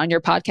nutrition on your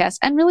podcast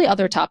and really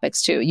other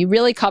topics too. You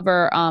really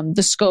cover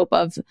the scope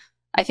of,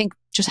 I think,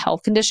 just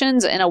health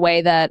conditions in a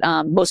way that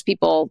most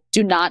people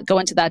do not go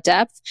into that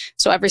depth.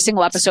 So every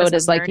single episode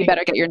is like, you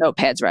better get your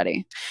notepads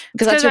ready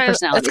because that's your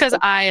personality. It's because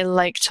I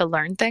like to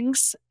learn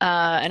things.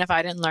 And if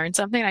I didn't learn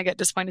something, I get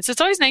disappointed. So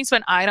it's always nice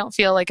when I don't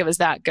feel like it was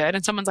that good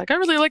and someone's like, I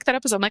really like that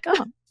episode. I'm like, oh,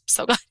 I'm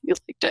so glad you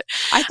liked it.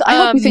 I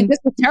hope you think this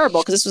was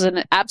terrible because this was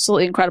an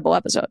absolutely incredible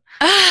episode.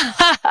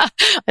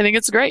 I think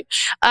it's great.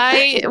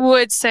 I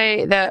would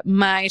say that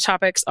my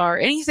topics are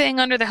anything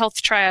under the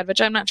health triad,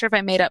 which I'm not sure if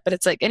I made up, but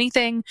it's like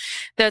anything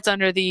that's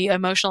under the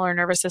emotional or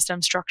nervous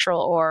system,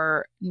 structural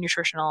or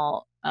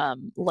nutritional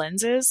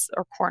lenses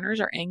or corners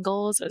or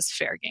angles is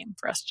fair game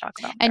for us to talk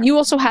about. And you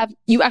also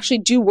you actually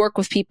do work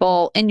with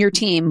people in your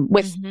team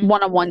with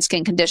one-on-one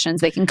skin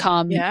conditions. They can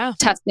come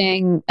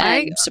testing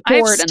and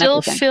support. I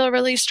still feel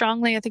really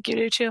strongly, I think you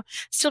do too,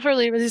 still feel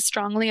really, really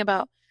strongly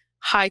about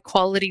high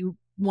quality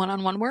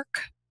one-on-one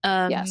work.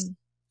 Yes.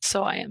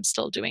 So I am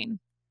still doing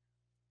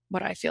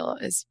what I feel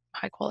is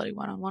high quality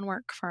one-on-one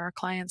work for our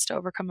clients to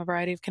overcome a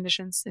variety of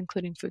conditions,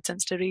 including food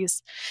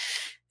sensitivities,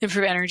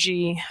 improve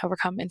energy,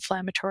 overcome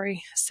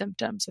inflammatory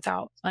symptoms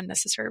without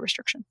unnecessary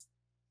restriction.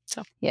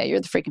 So yeah, you're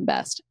the freaking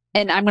best.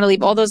 And I'm going to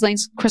leave all those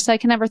links. Christa, I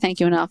can never thank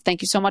you enough.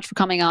 Thank you so much for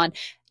coming on.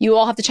 You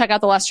all have to check out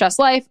The Less Stressed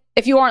Life.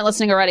 If you aren't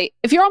listening already,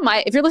 if you're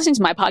listening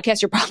to my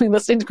podcast, you're probably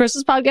listening to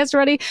Christa's podcast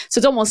already. So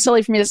it's almost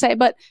silly for me to say,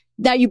 but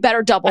now you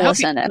better double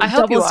listen. I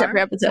hope you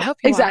are.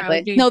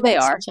 Exactly. No, they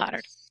are.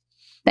 Flattered.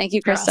 Thank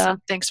you, Christa.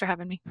 Awesome. Thanks for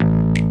having me.